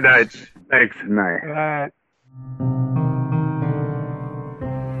you. Night. Thanks. Night.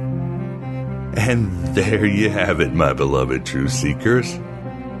 And there you have it, my beloved truth seekers.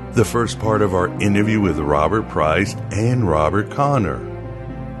 The first part of our interview with Robert Price and Robert Connor.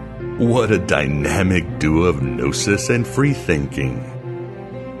 What a dynamic duo of gnosis and free thinking.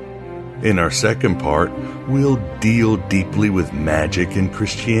 In our second part, we'll deal deeply with magic and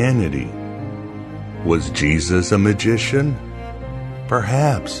Christianity. Was Jesus a magician?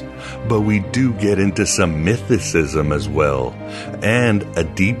 Perhaps, but we do get into some mythicism as well, and a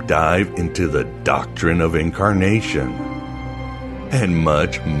deep dive into the doctrine of incarnation. and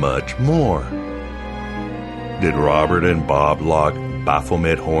much, much more. Did Robert and Bob lock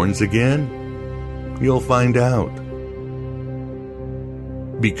Baphomet horns again? You'll find out.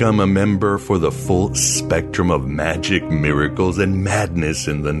 Become a member for the full spectrum of magic, miracles, and madness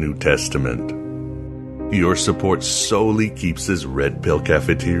in the New Testament. Your support solely keeps this Red Pill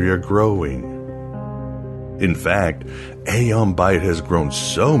Cafeteria growing. In fact, Aeon Byte has grown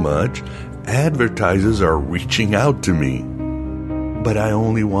so much, advertisers are reaching out to me. But I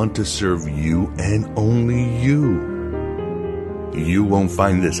only want to serve you and only you. You won't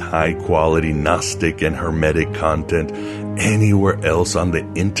find this high-quality Gnostic and Hermetic content anywhere else on the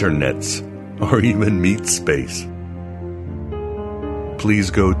internets or even MeetSpace.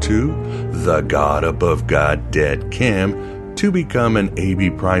 Please go to thegodaboveGod.com to become an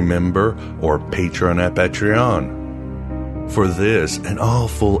AB Prime member or patron at Patreon. For this and all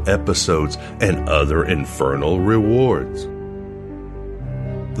full episodes and other infernal rewards.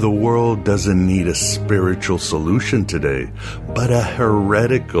 The world doesn't need a spiritual solution today, but a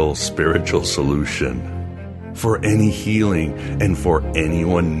heretical spiritual solution. For any healing and for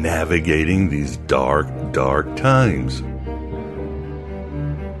anyone navigating these dark, dark times.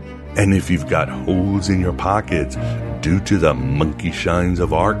 And if you've got holes in your pockets due to the monkey shines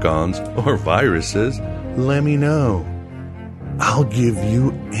of archons or viruses, let me know. I'll give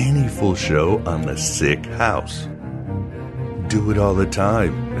you any full show on the sick house. Do it all the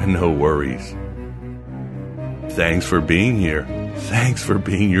time, and no worries. Thanks for being here. Thanks for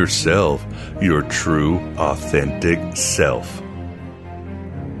being yourself, your true, authentic self.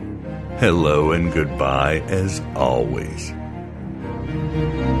 Hello and goodbye as always.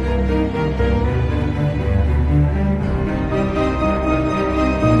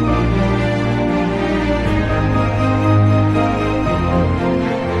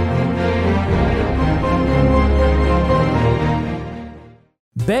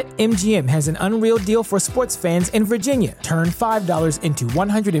 BetMGM has an unreal deal for sports fans in Virginia. Turn $5 into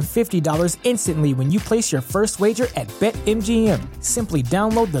 $150 instantly when you place your first wager at BetMGM. Simply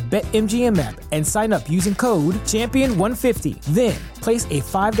download the BetMGM app and sign up using code Champion150. Then, place a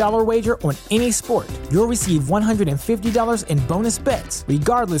 $5 wager on any sport. You'll receive $150 in bonus bets,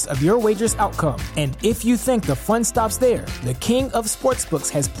 regardless of your wager's outcome. And if you think the fun stops there, the King of Sportsbooks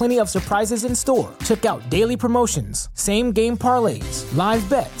has plenty of surprises in store. Check out daily promotions, same-game parlays, live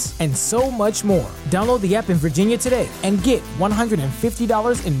bets, and so much more. Download the app in Virginia today and get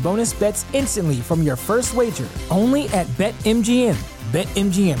 $150 in bonus bets instantly from your first wager. Only at BetMGM.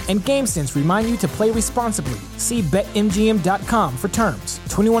 BetMGM and GameSense remind you to play responsibly. See BetMGM.com for terms.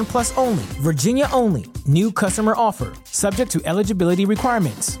 21 plus only. Virginia only. New customer offer. Subject to eligibility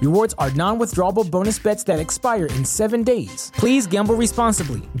requirements. Rewards are non-withdrawable bonus bets that expire in 7 days. Please gamble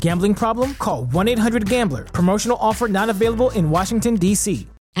responsibly. Gambling problem? Call 1-800-GAMBLER. Promotional offer not available in Washington, D.C.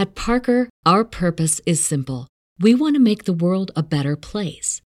 At Parker, our purpose is simple. We want to make the world a better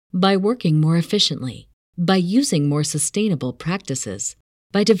place. By working more efficiently. By using more sustainable practices,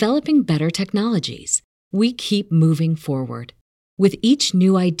 by developing better technologies, we keep moving forward. With each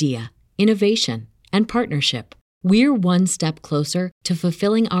new idea, innovation, and partnership, we're one step closer to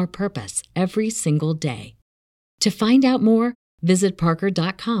fulfilling our purpose every single day. To find out more, visit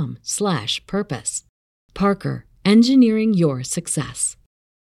parker.com/purpose. Parker, engineering your success.